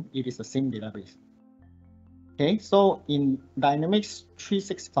behind the scene, it is the same database. Okay, so in Dynamics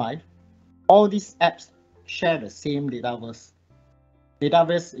 365, all these apps share the same database.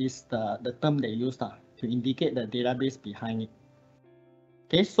 Database is the term they use to indicate the database behind it.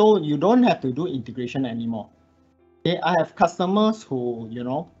 Okay, so you don't have to do integration anymore. Okay, I have customers who,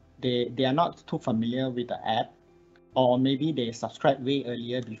 they are not too familiar with the app, or maybe they subscribe way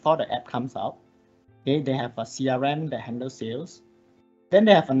earlier before the app comes out. Okay, they have a CRM that handles sales. Then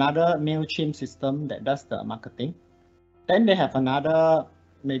they have another MailChimp system that does the marketing. Then they have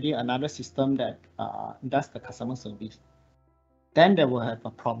maybe another system that does the customer service. Then they will have a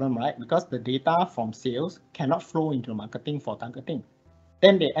problem, right? Because the data from sales cannot flow into marketing for targeting.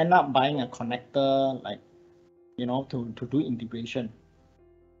 Then they end up buying a connector, to do integration.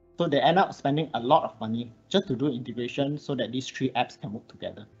 So they end up spending a lot of money just to do integration so that these 3 apps can work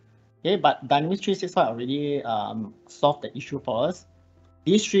together. Okay, but Dynamics 365 already solved the issue for us.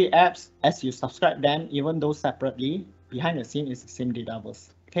 These 3 apps, as you subscribe them, even though separately, behind the scene is the same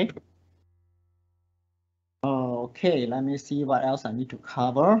database. Okay. Okay, let me see what else I need to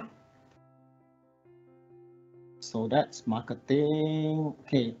cover. So that's marketing.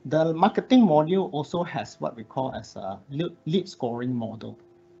 Okay, the marketing module also has what we call as a lead scoring model.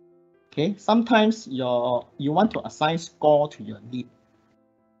 Okay, sometimes you want to assign score to your lead.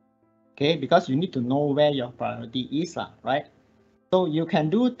 Okay, because you need to know where your priority is, right? So you can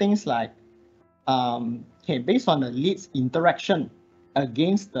do things like, okay, based on the lead's interaction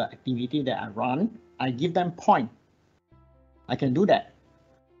against the activity that I run, I give them point. I can do that.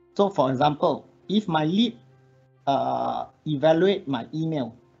 So for example, if my lead evaluate my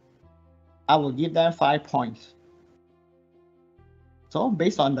email, I will give them 5 points. So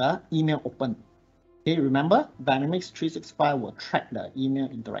based on the email open. Okay, remember Dynamics 365 will track the email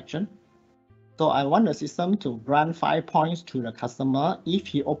interaction. So I want the system to grant 5 points to the customer if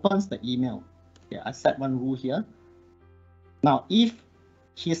he opens the email. Okay, I set one rule here. Now, if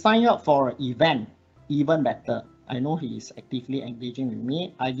he signed up for an event, even better. I know he is actively engaging with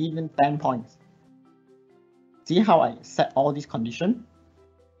me. I give him 10 points. See how I set all these conditions?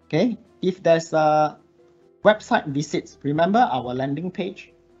 Okay, if there's a website visits, remember our landing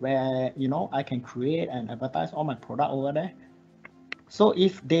page where I can create and advertise all my product over there. So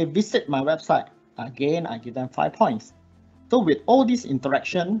if they visit my website, again, I give them 5 points. So with all this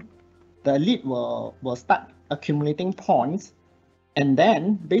interaction, the lead will start accumulating points, and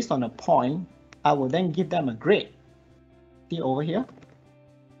then based on a point, I will then give them a grade. See over here?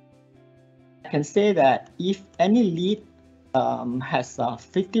 I can say that if any lead has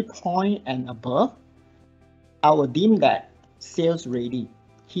 50 point and above, I will deem that sales ready.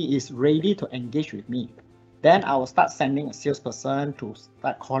 He is ready to engage with me. Then I will start sending a salesperson to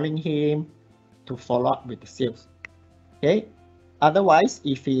start calling him to follow up with the sales. Okay. Otherwise,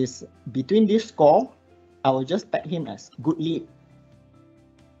 if he's between this score, I will just tag him as good lead.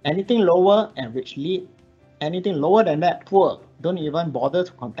 Anything lower, average lead. Anything lower than that, poor. Don't even bother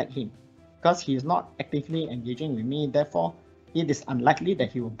to contact him because he is not actively engaging with me. Therefore, it is unlikely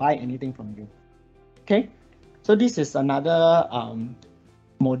that he will buy anything from you. Okay. So this is another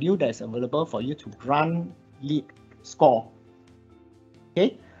module that is available for you to run lead score.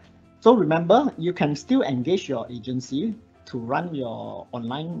 Okay. So remember, you can still engage your agency to run your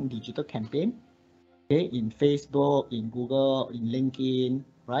online digital campaign, okay, in Facebook, in Google, in LinkedIn,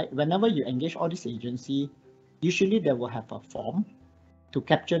 right? Whenever you engage all these agency, usually they will have a form to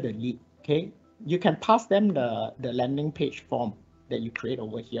capture the lead, okay? You can pass them the landing page form that you create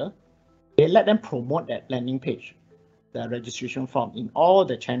over here. Okay, let them promote that landing page, the registration form in all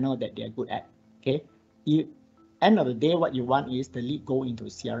the channel that they're good at, okay? End of the day, what you want is the lead go into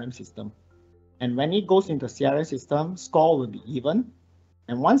CRM system. And when it goes into CRM system, score will be even.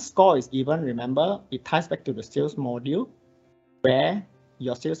 And once score is even, remember, it ties back to the sales module where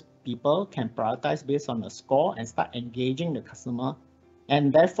your sales people can prioritize based on the score and start engaging the customer.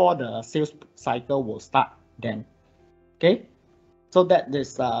 And therefore, the sales cycle will start then. Okay, so that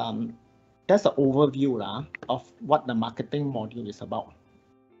is that's an overview of what the marketing module is about.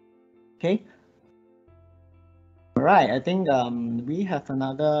 Okay. All right, I think we have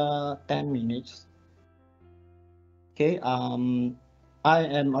another 10 minutes. Okay, I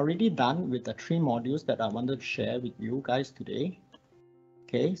am already done with the 3 modules that I wanted to share with you guys today.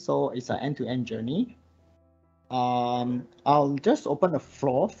 Okay, so it's an end-to-end journey. I'll just open the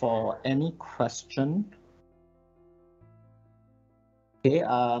floor for any question. Okay,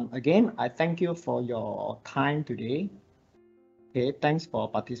 again, I thank you for your time today. Okay, thanks for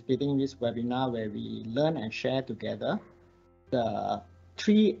participating in this webinar where we learn and share together the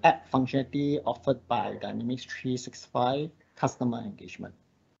 3 app functionality offered by Dynamics 365 customer engagement.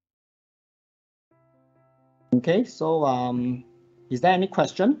 Okay, so is there any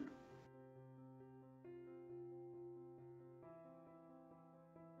question?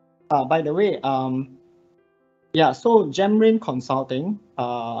 By the way, yeah, so Gemrain Consulting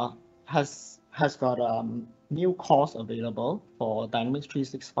has got new course available for Dynamics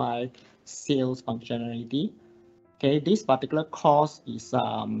 365 sales functionality. Okay, this particular course is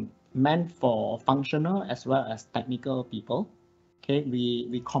meant for functional as well as technical people. Okay,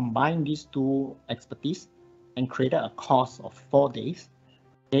 we combine these 2 expertise and created a course of 4 days.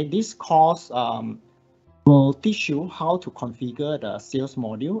 Okay, this course will teach you how to configure the sales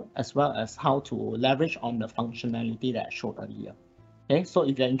module as well as how to leverage on the functionality that I showed earlier. Okay, so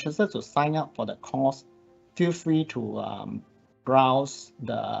if you're interested to sign up for the course, feel free to browse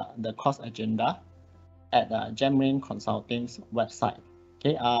the course agenda at Gemrain Consulting's website.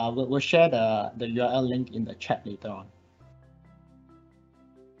 Okay, we'll share the URL link in the chat later on.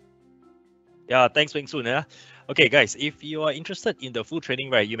 Yeah, thanks, Wing Sun. Okay, guys, if you are interested in the full training,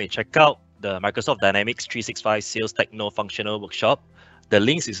 right, you may check out the Microsoft Dynamics 365 Sales Techno Functional Workshop. The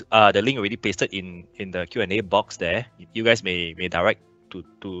link already pasted in the Q&A box there. You guys may direct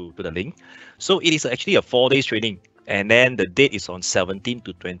to the link. So it is actually a 4 days training, and then the date is on 17th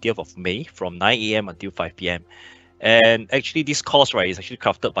to 20th of May from 9 a.m. until 5 p.m. And actually, this course, right, is actually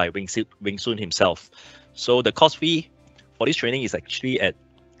crafted by Wing Sun himself. So the cost fee for this training is actually at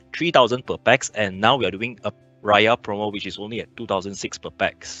 3,000 per pax, and now we are doing a Raya promo, which is only at 2,006 per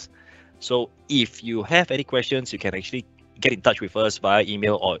pax. So if you have any questions, you can actually get in touch with us via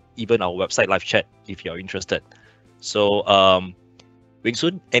email or even our website live chat if you're interested. So, Wing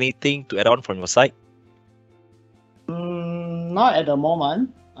Sun, anything to add on from your side? Not at the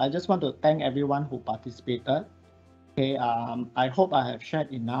moment. I just want to thank everyone who participated. Okay, I hope I have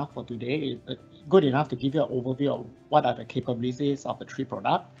shared enough for today. It's good enough to give you an overview of what are the capabilities of the 3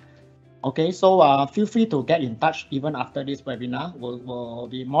 products. Okay, so feel free to get in touch even after this webinar. We'll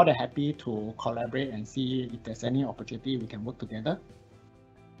be more than happy to collaborate and see if there's any opportunity we can work together.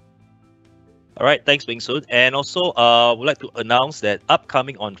 All right, thanks, Wing Sun. And also, would like to announce that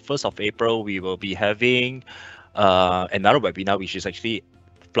upcoming on 1st of April, we will be having another webinar, which is actually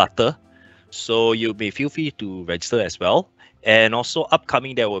Flutter. So you may feel free to register as well. And also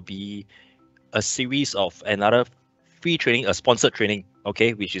upcoming, there will be a series of another free training, a sponsored training,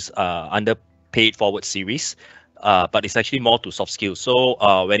 okay, which is under paid forward series. But it's actually more to soft skills. So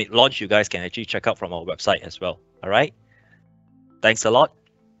when it launches, you guys can actually check out from our website as well. All right. Thanks a lot.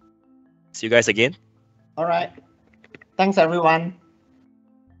 See you guys again. All right. Thanks, everyone.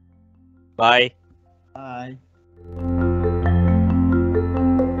 Bye. Bye.